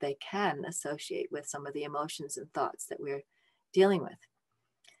noticed that they can associate with some of the emotions and thoughts that we're dealing with.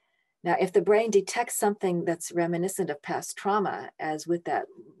 Now, if the brain detects something that's reminiscent of past trauma, as with that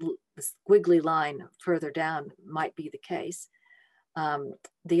squiggly line further down might be the case,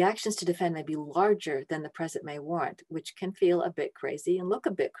 the actions to defend may be larger than the present may warrant, which can feel a bit crazy and look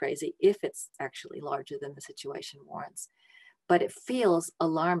a bit crazy if it's actually larger than the situation warrants. But it feels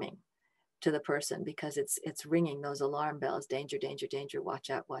alarming to the person because it's ringing those alarm bells, danger, danger, danger,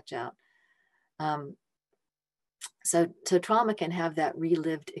 watch out, watch out. So trauma can have that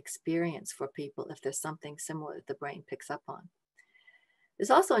relived experience for people if there's something similar that the brain picks up on.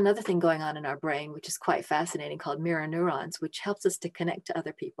 There's also another thing going on in our brain, which is quite fascinating, called mirror neurons, which helps us to connect to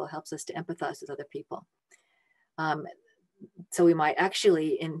other people, helps us to empathize with other people. So we might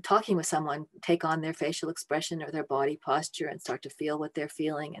actually, in talking with someone, take on their facial expression or their body posture and start to feel what they're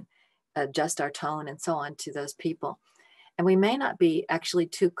feeling and adjust our tone and so on to those people. And we may not be actually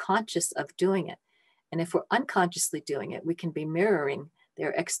too conscious of doing it. And if we're unconsciously doing it, we can be mirroring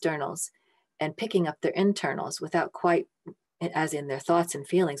their externals and picking up their internals without quite, as in their thoughts and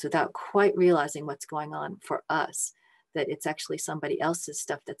feelings, without quite realizing what's going on for us, that it's actually somebody else's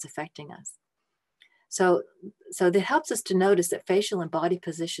stuff that's affecting us. So that helps us to notice that facial and body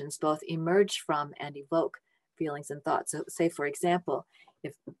positions both emerge from and evoke feelings and thoughts. So say, for example,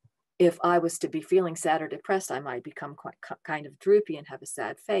 if I was to be feeling sad or depressed, I might become quite kind of droopy and have a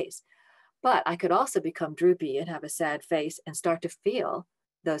sad face. But I could also become droopy and have a sad face and start to feel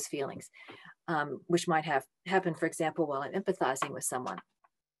those feelings, which might have happened, for example, while I'm empathizing with someone.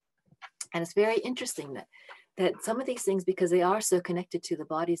 And it's very interesting that some of these things, because they are so connected to the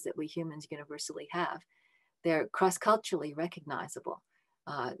bodies that we humans universally have, they're cross-culturally recognizable,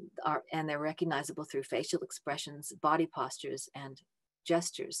 and they're recognizable through facial expressions, body postures, and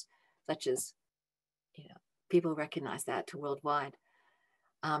gestures, such as, people recognize that worldwide.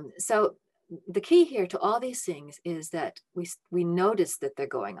 So the key here to all these things is that we notice that they're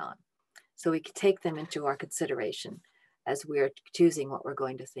going on, so we can take them into our consideration as we're choosing what we're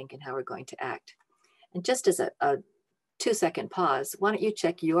going to think and how we're going to act. And just as a 2-second pause, why don't you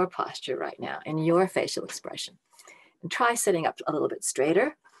check your posture right now and your facial expression, and try sitting up a little bit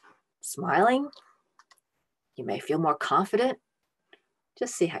straighter, smiling. You may feel more confident.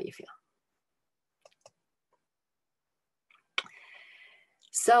 Just see how you feel.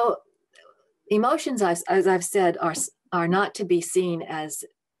 So emotions, as I've said, are not to be seen as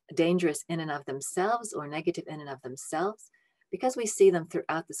dangerous in and of themselves or negative in and of themselves, because we see them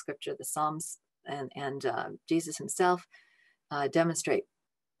throughout the scripture. The Psalms and Jesus himself demonstrate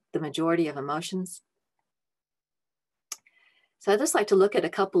the majority of emotions. So I'd just like to look at a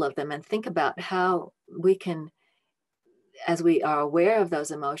couple of them and think about how we can, as we are aware of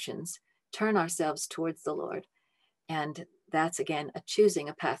those emotions, turn ourselves towards the Lord. And that's, again, choosing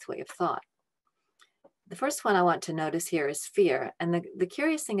a pathway of thought. The first one I want to notice here is fear. And the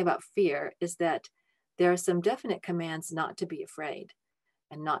curious thing about fear is that there are some definite commands not to be afraid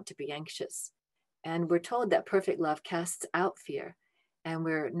and not to be anxious. And we're told that perfect love casts out fear, and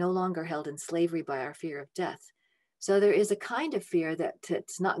we're no longer held in slavery by our fear of death. So there is a kind of fear that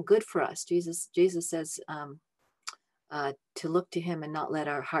it's not good for us. Jesus says to look to him and not let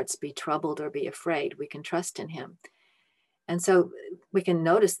our hearts be troubled or be afraid. We can trust in him. And so we can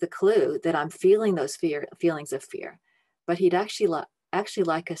notice the clue that I'm feeling those feelings of fear, but he'd actually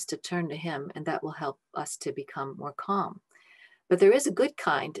like us to turn to him, and that will help us to become more calm. But there is a good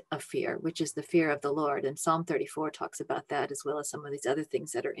kind of fear, which is the fear of the Lord. And Psalm 34 talks about that, as well as some of these other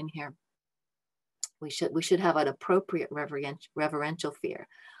things that are in here. We should have an appropriate reverential fear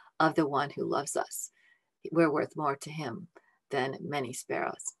of the one who loves us. We're worth more to him than many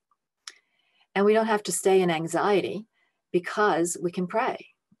sparrows. And we don't have to stay in anxiety, because we can pray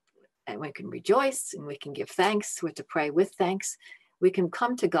and we can rejoice and we can give thanks. We're to pray with thanks. We can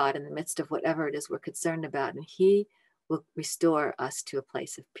come to God in the midst of whatever it is we're concerned about, and he will restore us to a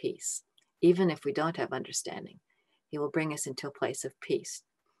place of peace. Even if we don't have understanding, he will bring us into a place of peace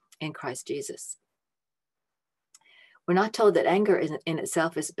in Christ Jesus. We're not told that anger in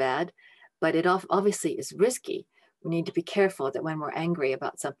itself is bad, but it obviously is risky. We need to be careful that when we're angry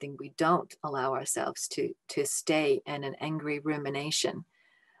about something, we don't allow ourselves to stay in an angry rumination,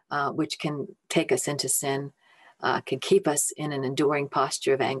 which can take us into sin, can keep us in an enduring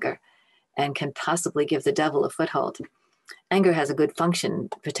posture of anger, and can possibly give the devil a foothold. Anger has a good function,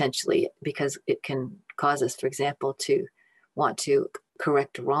 potentially, because it can cause us, for example, to want to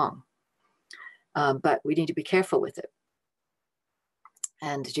correct wrong. But we need to be careful with it.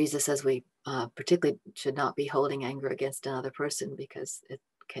 And Jesus says we particularly should not be holding anger against another person, because it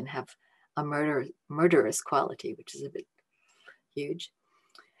can have a murderous quality, which is a bit huge.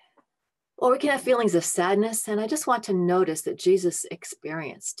 Or we can have feelings of sadness. And I just want to notice that Jesus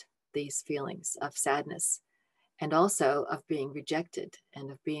experienced these feelings of sadness, and also of being rejected and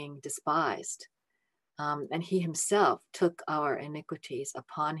of being despised. And he himself took our iniquities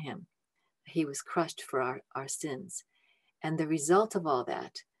upon him. He was crushed for our sins. And the result of all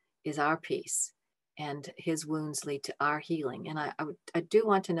that is our peace, and his wounds lead to our healing. And I do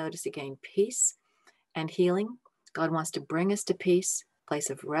want to notice again, peace and healing. God wants to bring us to peace, place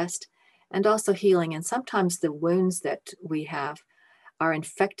of rest, and also healing. And sometimes the wounds that we have are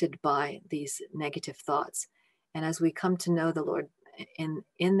infected by these negative thoughts. And as we come to know the Lord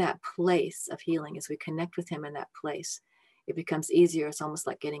in that place of healing, as we connect with him in that place, it becomes easier. It's almost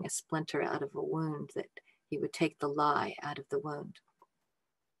like getting a splinter out of a wound, that he would take the lie out of the wound.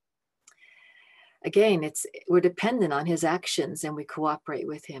 Again, we're dependent on his actions, and we cooperate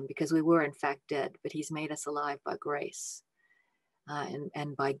with him, because we were in fact dead, but he's made us alive by grace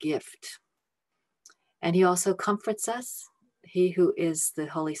and by gift. And he also comforts us. He who is the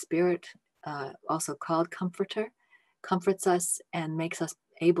Holy Spirit, also called Comforter, comforts us and makes us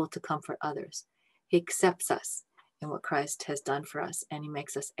able to comfort others. He accepts us in what Christ has done for us, and he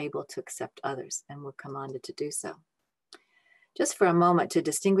makes us able to accept others, and we're commanded to do so. Just for a moment, to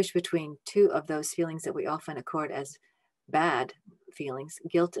distinguish between two of those feelings that we often accord as bad feelings,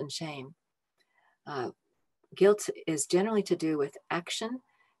 guilt and shame. Guilt is generally to do with action.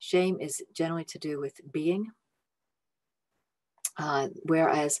 Shame is generally to do with being.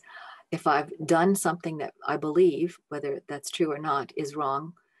 Whereas if I've done something that I believe, whether that's true or not, is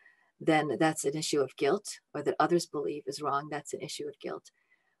wrong, then that's an issue of guilt, or that others believe is wrong, that's an issue of guilt.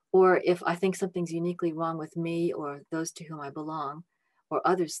 Or if I think something's uniquely wrong with me or those to whom I belong, or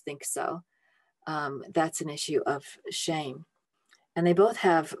others think so, that's an issue of shame. And they both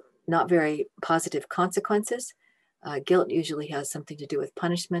have not very positive consequences. Guilt usually has something to do with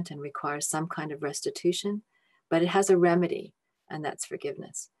punishment and requires some kind of restitution, but it has a remedy, and that's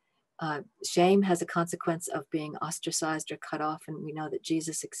forgiveness. Shame has a consequence of being ostracized or cut off, and we know that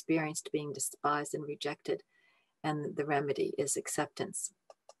Jesus experienced being despised and rejected, and the remedy is acceptance.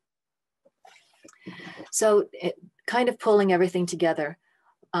 So kind of pulling everything together,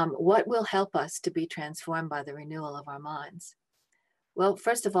 what will help us to be transformed by the renewal of our minds? Well,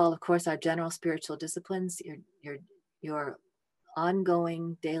 first of all, of course, our general spiritual disciplines, your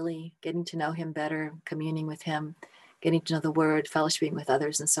ongoing, daily, getting to know him better, communing with him, getting to know the word, fellowshipping with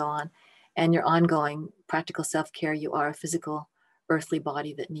others, and so on, and your ongoing practical self-care. You are a physical, earthly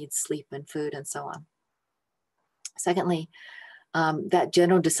body that needs sleep and food and so on. Secondly, that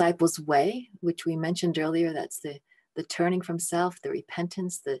general disciples way, which we mentioned earlier, that's the turning from self, the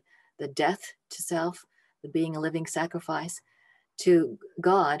repentance, the death to self, the being a living sacrifice to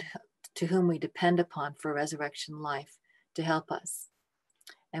God, to whom we depend upon for resurrection life to help us.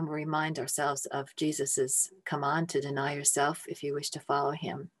 And we remind ourselves of Jesus's command to deny yourself if you wish to follow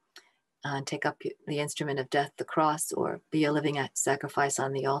him, and take up the instrument of death, the cross, or be a living sacrifice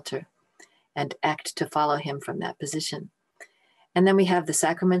on the altar, and act to follow him from that position. And then we have the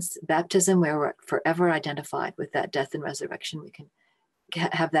sacraments, baptism, where we're forever identified with that death and resurrection. We can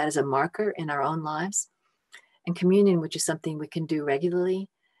have that as a marker in our own lives. And communion, which is something we can do regularly,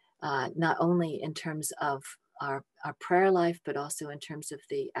 not only in terms of our prayer life, but also in terms of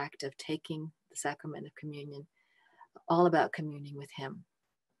the act of taking the sacrament of communion, all about communing with him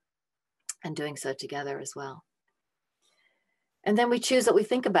and doing so together as well. And then we choose what we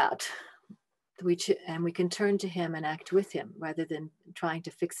think about. And we can turn to him and act with him rather than trying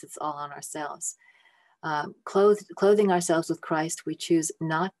to fix this all on ourselves. Clothing ourselves with Christ, we choose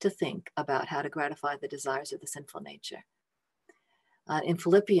not to think about how to gratify the desires of the sinful nature. In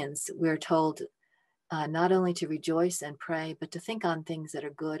Philippians, we're told not only to rejoice and pray, but to think on things that are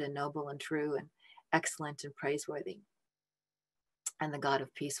good and noble and true and excellent and praiseworthy. And the God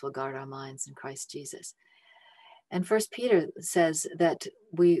of peace will guard our minds in Christ Jesus. And 1 Peter says that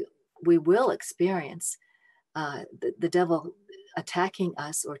we will experience the devil attacking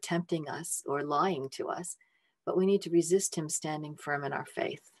us or tempting us or lying to us, but we need to resist him standing firm in our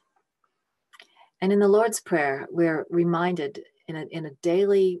faith. And in the Lord's Prayer, we're reminded in a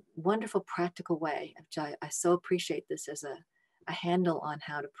daily, wonderful, practical way, which I so appreciate this as a handle on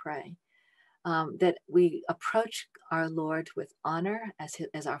how to pray, that we approach our Lord with honor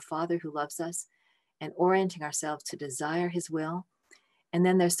as our Father who loves us, and orienting ourselves to desire his will. And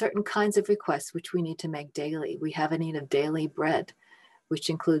then there's certain kinds of requests which we need to make daily. We have a need of daily bread, which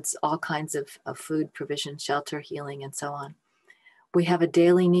includes all kinds of food provision, shelter, healing, and so on. We have a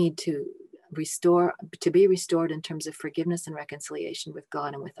daily need to be restored in terms of forgiveness and reconciliation with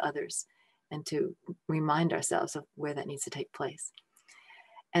God and with others, and to remind ourselves of where that needs to take place.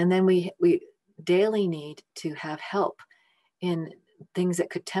 And then we daily need to have help in things that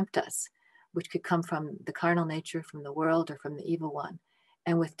could tempt us, which could come from the carnal nature, from the world, or from the evil one,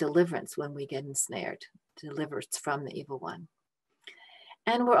 and with deliverance when we get ensnared, deliverance from the evil one.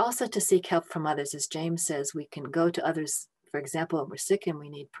 And we're also to seek help from others. As James says, we can go to others, for example, when we're sick and we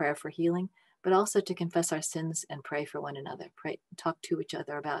need prayer for healing, but also to confess our sins and pray for one another. Pray, talk to each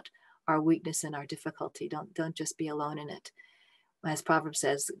other about our weakness and our difficulty. Don't just be alone in it. As Proverbs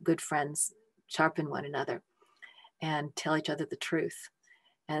says, good friends sharpen one another and tell each other the truth.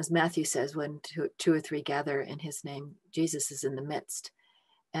 And as Matthew says, when two or three gather in his name, Jesus is in the midst.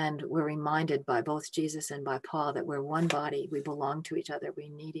 And we're reminded by both Jesus and by Paul that we're one body. We belong to each other. We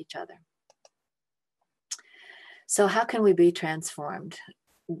need each other. So how can we be transformed?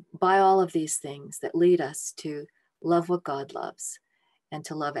 By all of these things that lead us to love what God loves and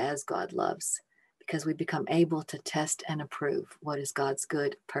to love as God loves, because we become able to test and approve what is God's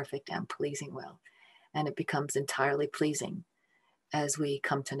good, perfect, and pleasing will. And it becomes entirely pleasing as we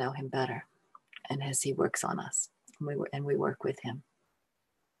come to know him better and as he works on us and we work with him.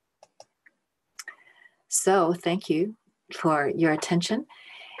 So thank you for your attention.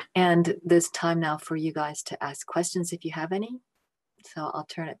 And there's time now for you guys to ask questions if you have any. So I'll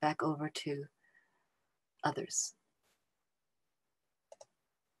turn it back over to others.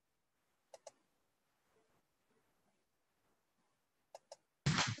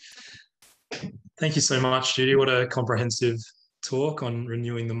 Thank you so much, Judy. What a comprehensive talk on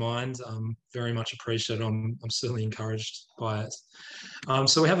renewing the mind. Very much appreciated. I'm certainly encouraged by it.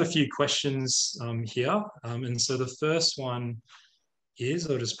 So we have a few questions here. And so the first one is,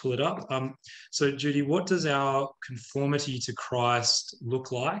 I'll just pull it up. So Judy, what does our conformity to Christ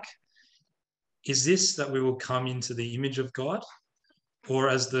look like? Is this that we will come into the image of God? Or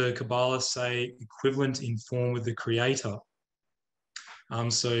as the Kabbalah say, equivalent in form with the Creator?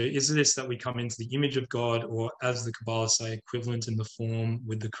 So is this that we come into the image of God, or as the Kabbalah say, equivalent in the form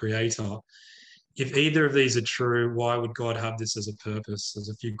with the Creator? If either of these are true, why would God have this as a purpose? There's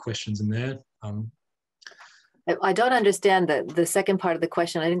a few questions in there. I don't understand the second part of the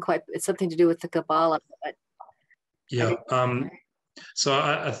question. I didn't quite, it's something to do with the Kabbalah. But yeah. So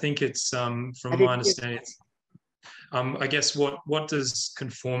I think it's, from my understanding, it's, I guess what does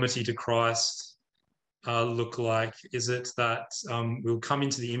conformity to Christ look like? Is it that we'll come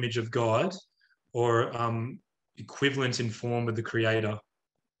into the image of God, or equivalent in form with the Creator?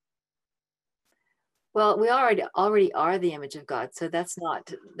 Well, we already are the image of God, so that's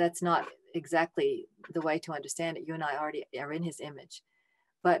not exactly the way to understand it. You and I already are in His image,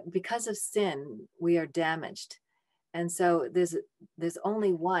 but because of sin, we are damaged, and so there's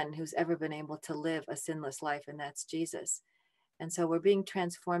only one who's ever been able to live a sinless life, and that's Jesus. And so we're being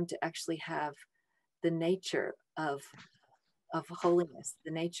transformed to actually have the nature of holiness,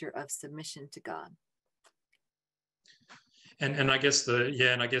 the nature of submission to God. And I guess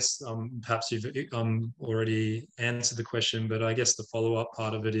perhaps you've already answered the question, but I guess the follow-up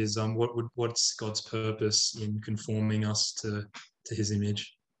part of it is what's God's purpose in conforming us to His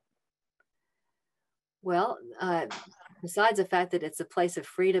image? Well, besides the fact that it's a place of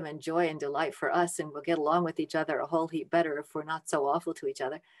freedom and joy and delight for us, and we'll get along with each other a whole heap better if we're not so awful to each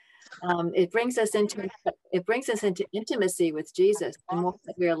other. It brings us into intimacy with Jesus. The more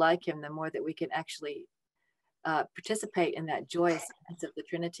that we are like Him, the more that we can actually participate in that joyous sense of the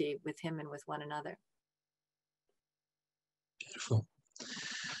Trinity with Him and with one another. Beautiful.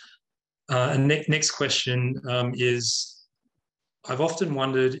 And next question is, I've often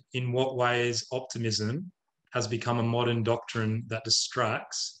wondered in what ways optimism has become a modern doctrine that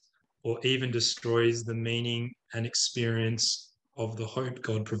distracts or even destroys the meaning and experience of the hope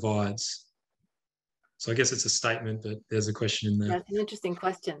God provides. So I guess it's a statement, but there's a question in there. That's an interesting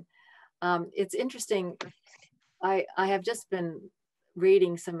question. It's interesting. I have just been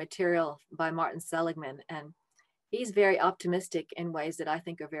reading some material by Martin Seligman, and he's very optimistic in ways that I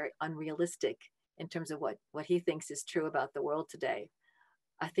think are very unrealistic in terms of what he thinks is true about the world today.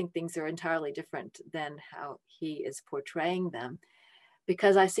 I think things are entirely different than how he is portraying them,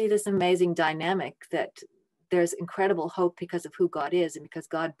 because I see this amazing dynamic that there's incredible hope because of who God is, and because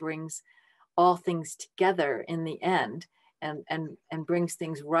God brings all things together in the end, and brings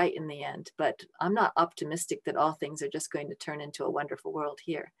things right in the end. But I'm not optimistic that all things are just going to turn into a wonderful world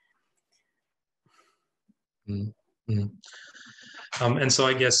here. Mm-hmm. And so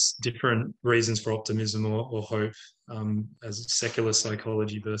I guess different reasons for optimism or hope as secular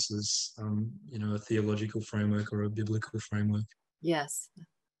psychology versus, a theological framework or a biblical framework. Yes.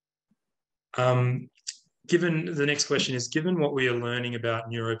 Given the next question is, given what we are learning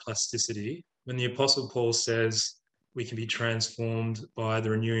about neuroplasticity, when the Apostle Paul says we can be transformed by the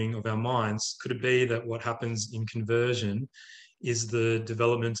renewing of our minds, could it be that what happens in conversion is the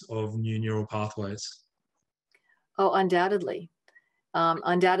development of new neural pathways? Oh, undoubtedly.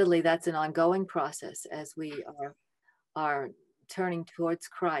 Undoubtedly, that's an ongoing process as we are turning towards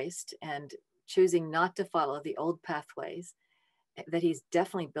Christ and choosing not to follow the old pathways, that He's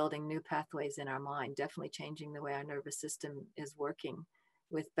definitely building new pathways in our mind, definitely changing the way our nervous system is working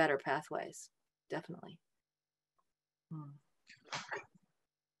with better pathways, definitely.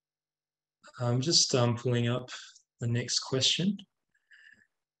 I'm just pulling up the next question.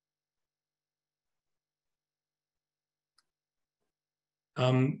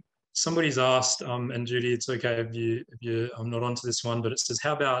 Somebody's asked, and Judy, it's okay if I'm not onto this one, but it says,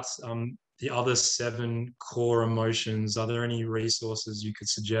 how about the other 7 core emotions? Are there any resources you could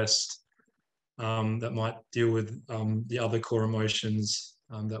suggest that might deal with the other core emotions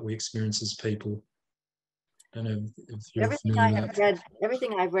that we experience as people? I don't know if you're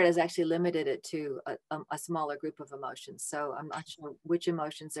everything I've read has actually limited it to a smaller group of emotions. So I'm not sure which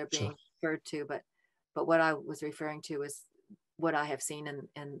emotions are being referred to, but what I was referring to is what I have seen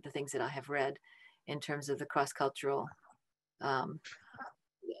in the things that I have read in terms of the cross-cultural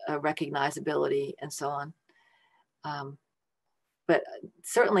recognizability and so on. But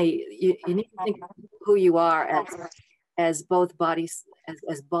certainly you need to think of who you are as both bodies,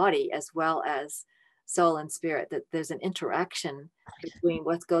 as body as well as soul and spirit, that there's an interaction between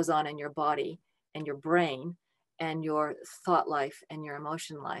what goes on in your body and your brain and your thought life and your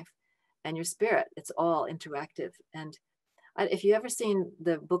emotion life and your spirit. It's all interactive. And if you ever seen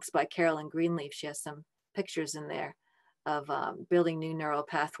the books by Carolyn Greenleaf, she has some pictures in there of building new neural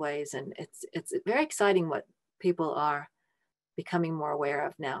pathways. And it's very exciting what people are becoming more aware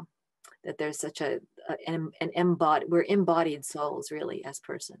of now, that there's such an embodied, we're embodied souls really as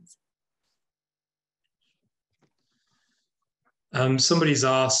persons. Somebody's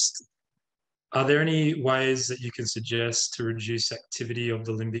asked, are there any ways that you can suggest to reduce activity of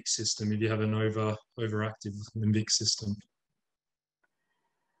the limbic system if you have an overactive limbic system?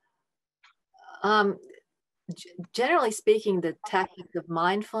 Generally speaking, the tactics of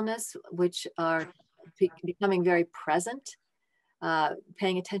mindfulness, which are becoming very present,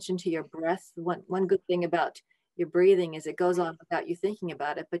 paying attention to your breath. One good thing about your breathing is it goes on without you thinking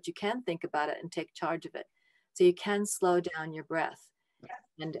about it, but you can think about it and take charge of it. So you can slow down your breath.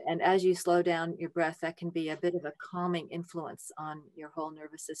 And as you slow down your breath, that can be a bit of a calming influence on your whole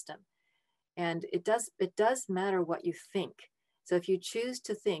nervous system. And it does matter what you think. So if you choose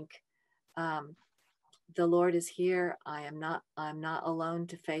to think, the Lord is here, I'm not alone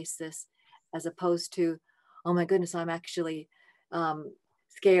to face this, as opposed to, oh my goodness, I'm actually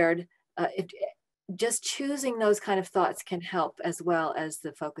scared. Just choosing those kind of thoughts can help, as well as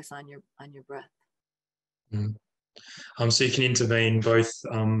the focus on your breath. Mm. So you can intervene both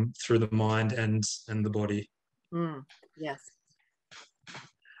through the mind and the body. Yes.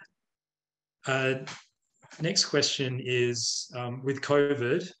 Next question is, with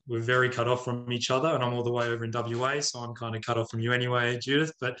COVID, we're very cut off from each other, and I'm all the way over in WA, so I'm kind of cut off from you anyway,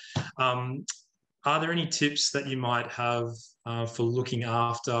 Judith. But are there any tips that you might have for looking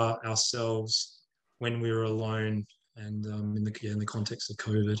after ourselves when we're alone and in the context of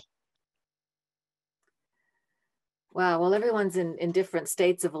COVID? Wow. Well, everyone's in different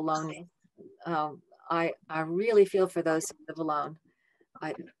states of aloneness. I really feel for those who live alone.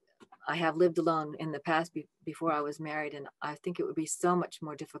 I have lived alone in the past before I was married, and I think it would be so much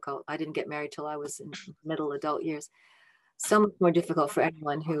more difficult. I didn't get married till I was in middle adult years. So much more difficult for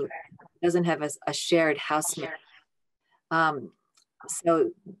anyone who doesn't have a shared housemate.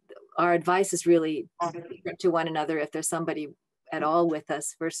 So our advice is really different to one another if there's somebody at all with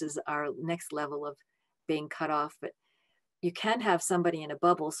us versus our next level of being cut off. But you can have somebody in a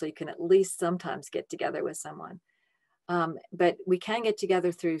bubble, so you can at least sometimes get together with someone. But we can get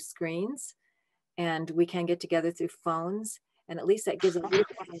together through screens, and we can get together through phones, and at least that gives a little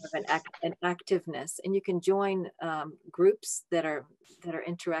bit of an activeness. And you can join groups that are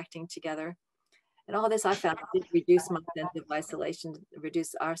interacting together. And all this I found did reduce my sense of isolation,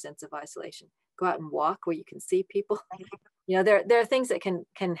 reduce our sense of isolation. Go out and walk where you can see people. You know, there are things that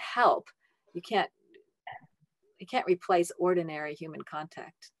can help. You can't replace ordinary human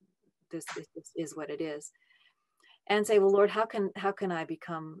contact. This is what it is. And say, well, Lord, how can I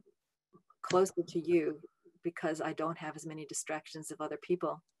become closer to you because I don't have as many distractions of other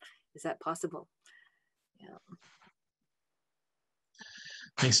people? Is that possible? Yeah.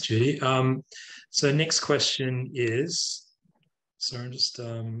 Thanks, Judy. So next question is, sorry, I'm just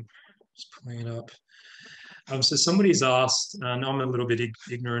pulling it up. So somebody's asked, and I'm a little bit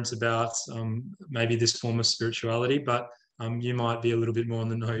ignorant about maybe this form of spirituality, but you might be a little bit more on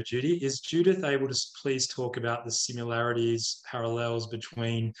the know, Judy. Is Judith able to please talk about the similarities, parallels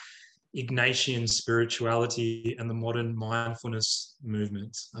between Ignatian spirituality and the modern mindfulness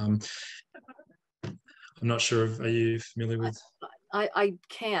movement? I'm not sure. Are you familiar with? I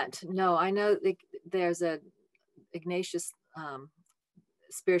can't. No, I know there's a Ignatius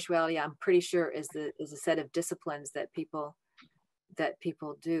spirituality. I'm pretty sure is a set of disciplines that people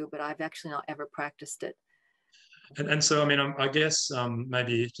do, but I've actually not ever practiced it. And so, I mean, I guess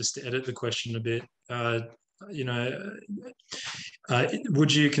maybe just to edit the question a bit,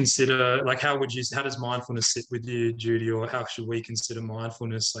 would you consider, like, how does mindfulness sit with you, Judy, or how should we consider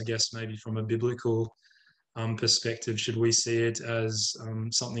mindfulness? I guess maybe from a biblical perspective, should we see it as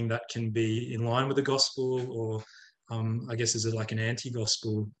something that can be in line with the gospel, or I guess is it like an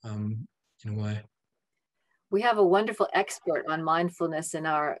anti-gospel in a way? We have a wonderful expert on mindfulness in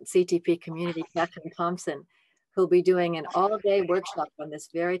our CTP community, Catherine Thompson, who'll be doing an all-day workshop on this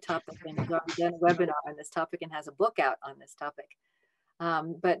very topic, and has already done a webinar on this topic and has a book out on this topic.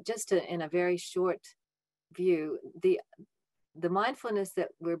 But just in a very short view, the mindfulness that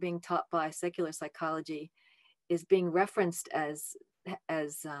we're being taught by secular psychology is being referenced as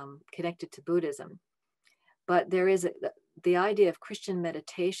connected to Buddhism. But there is the idea of Christian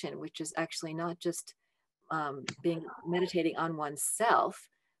meditation, which is actually not just meditating on oneself,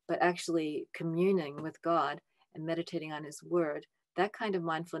 but actually communing with God and meditating on his word, that kind of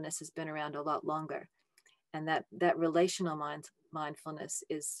mindfulness has been around a lot longer. And that relational mindfulness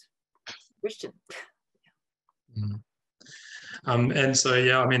is Christian. Mm. And so,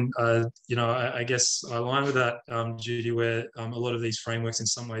 yeah, I mean, I guess I align with that, Judy, where a lot of these frameworks, in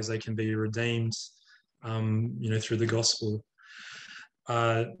some ways, they can be redeemed, through the gospel.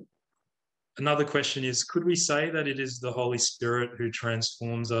 Another question is, could we say that it is the Holy Spirit who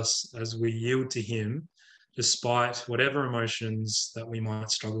transforms us as we yield to him, despite whatever emotions that we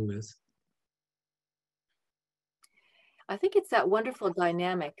might struggle with? I think it's that wonderful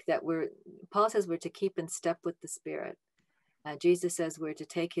dynamic that Paul says we're to keep in step with the Spirit. Jesus says we're to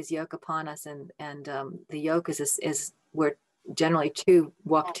take his yoke upon us, and the yoke is we're generally to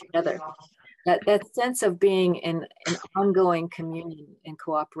walk together. That sense of being in an ongoing communion and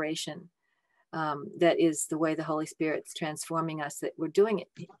cooperation, that is the way the Holy Spirit's transforming us, that we're doing it.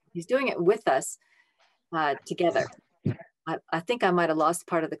 He's doing it with us together. I think I might have lost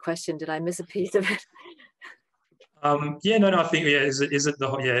part of the question. Did I miss a piece of it? I think, is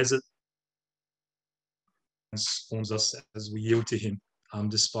it transforms us as we yield to him,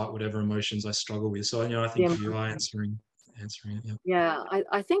 despite whatever emotions I struggle with. So, I think you are answering it. Yeah,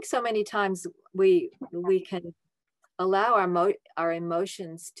 I think so many times we can allow our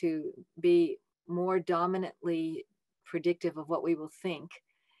emotions to be more dominantly predictive of what we will think,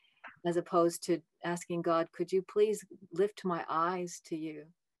 as opposed to asking God, could you please lift my eyes to you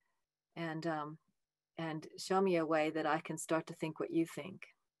and show me a way that I can start to think what you think.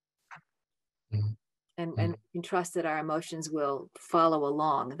 Mm-hmm. And trust that our emotions will follow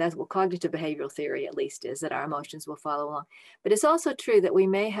along. That's what cognitive behavioral theory, at least, is, that our emotions will follow along. But it's also true that we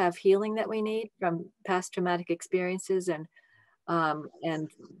may have healing that we need from past traumatic experiences and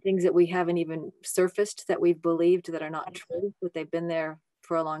things that we haven't even surfaced, that we've believed that are not true, but they've been there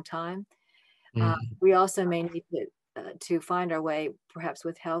for a long time. We also may need to find our way, perhaps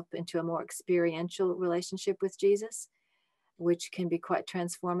with help, into a more experiential relationship with Jesus, which can be quite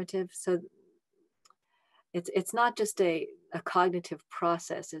transformative. So it's not just a cognitive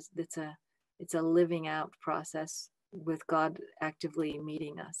process. It's a living out process with God actively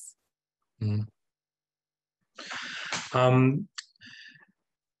meeting us.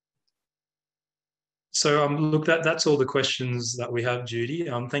 So look, that's all the questions that we have, Judy.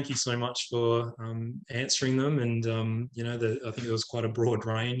 Thank you so much for answering them, and I think there was quite a broad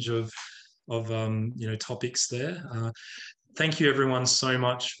range of topics there. Thank you, everyone, so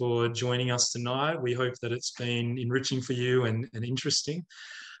much for joining us tonight. We hope that it's been enriching for you and interesting.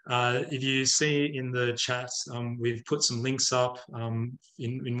 If you see in the chat, we've put some links up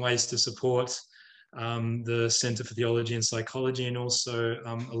in ways to support the Centre for Theology and Psychology, and also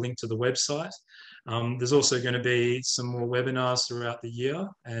a link to the website. There's also going to be some more webinars throughout the year,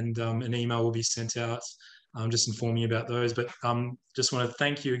 and an email will be sent out just informing you about those. But just want to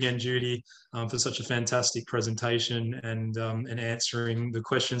thank you again, Judy, for such a fantastic presentation and answering the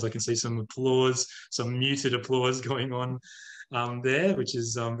questions. I can see some applause, some muted applause going on there, which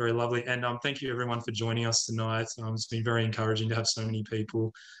is very lovely. And thank you, everyone, for joining us tonight. It's been very encouraging to have so many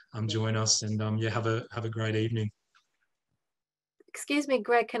people join us, and have a great evening. Excuse me,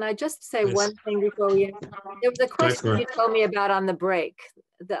 Greg, can I just say one thing before we end? There was a question you told me about on the break,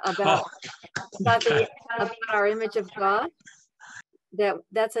 about our image of God.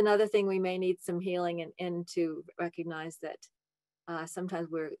 That's another thing we may need some healing and to recognize that sometimes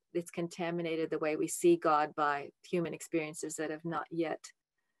it's contaminated the way we see God by human experiences that have not yet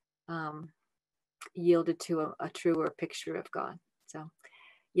yielded to a truer picture of God. So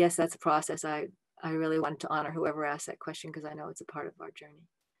yes, that's a process. I really wanted to honor whoever asked that question, because I know it's a part of our journey.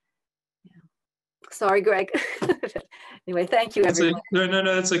 Yeah. Sorry, Greg. Anyway, thank you, everyone. No,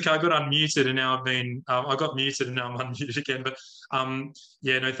 that's okay. I got unmuted, and now I got muted, and now I'm unmuted again. But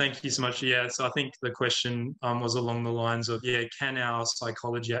thank you so much. Yeah, so I think the question was along the lines of, can our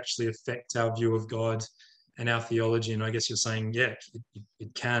psychology actually affect our view of God and our theology? And I guess you're saying,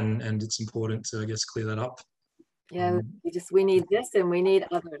 it can, and it's important to, I guess, clear that up. Yeah, we need this, and we need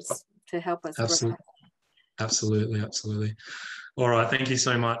others to help us. Absolutely. All right, thank you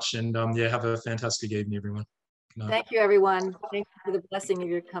so much, and have a fantastic evening, everyone. Thank you, everyone. Thank you for the blessing of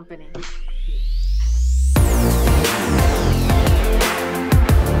your company.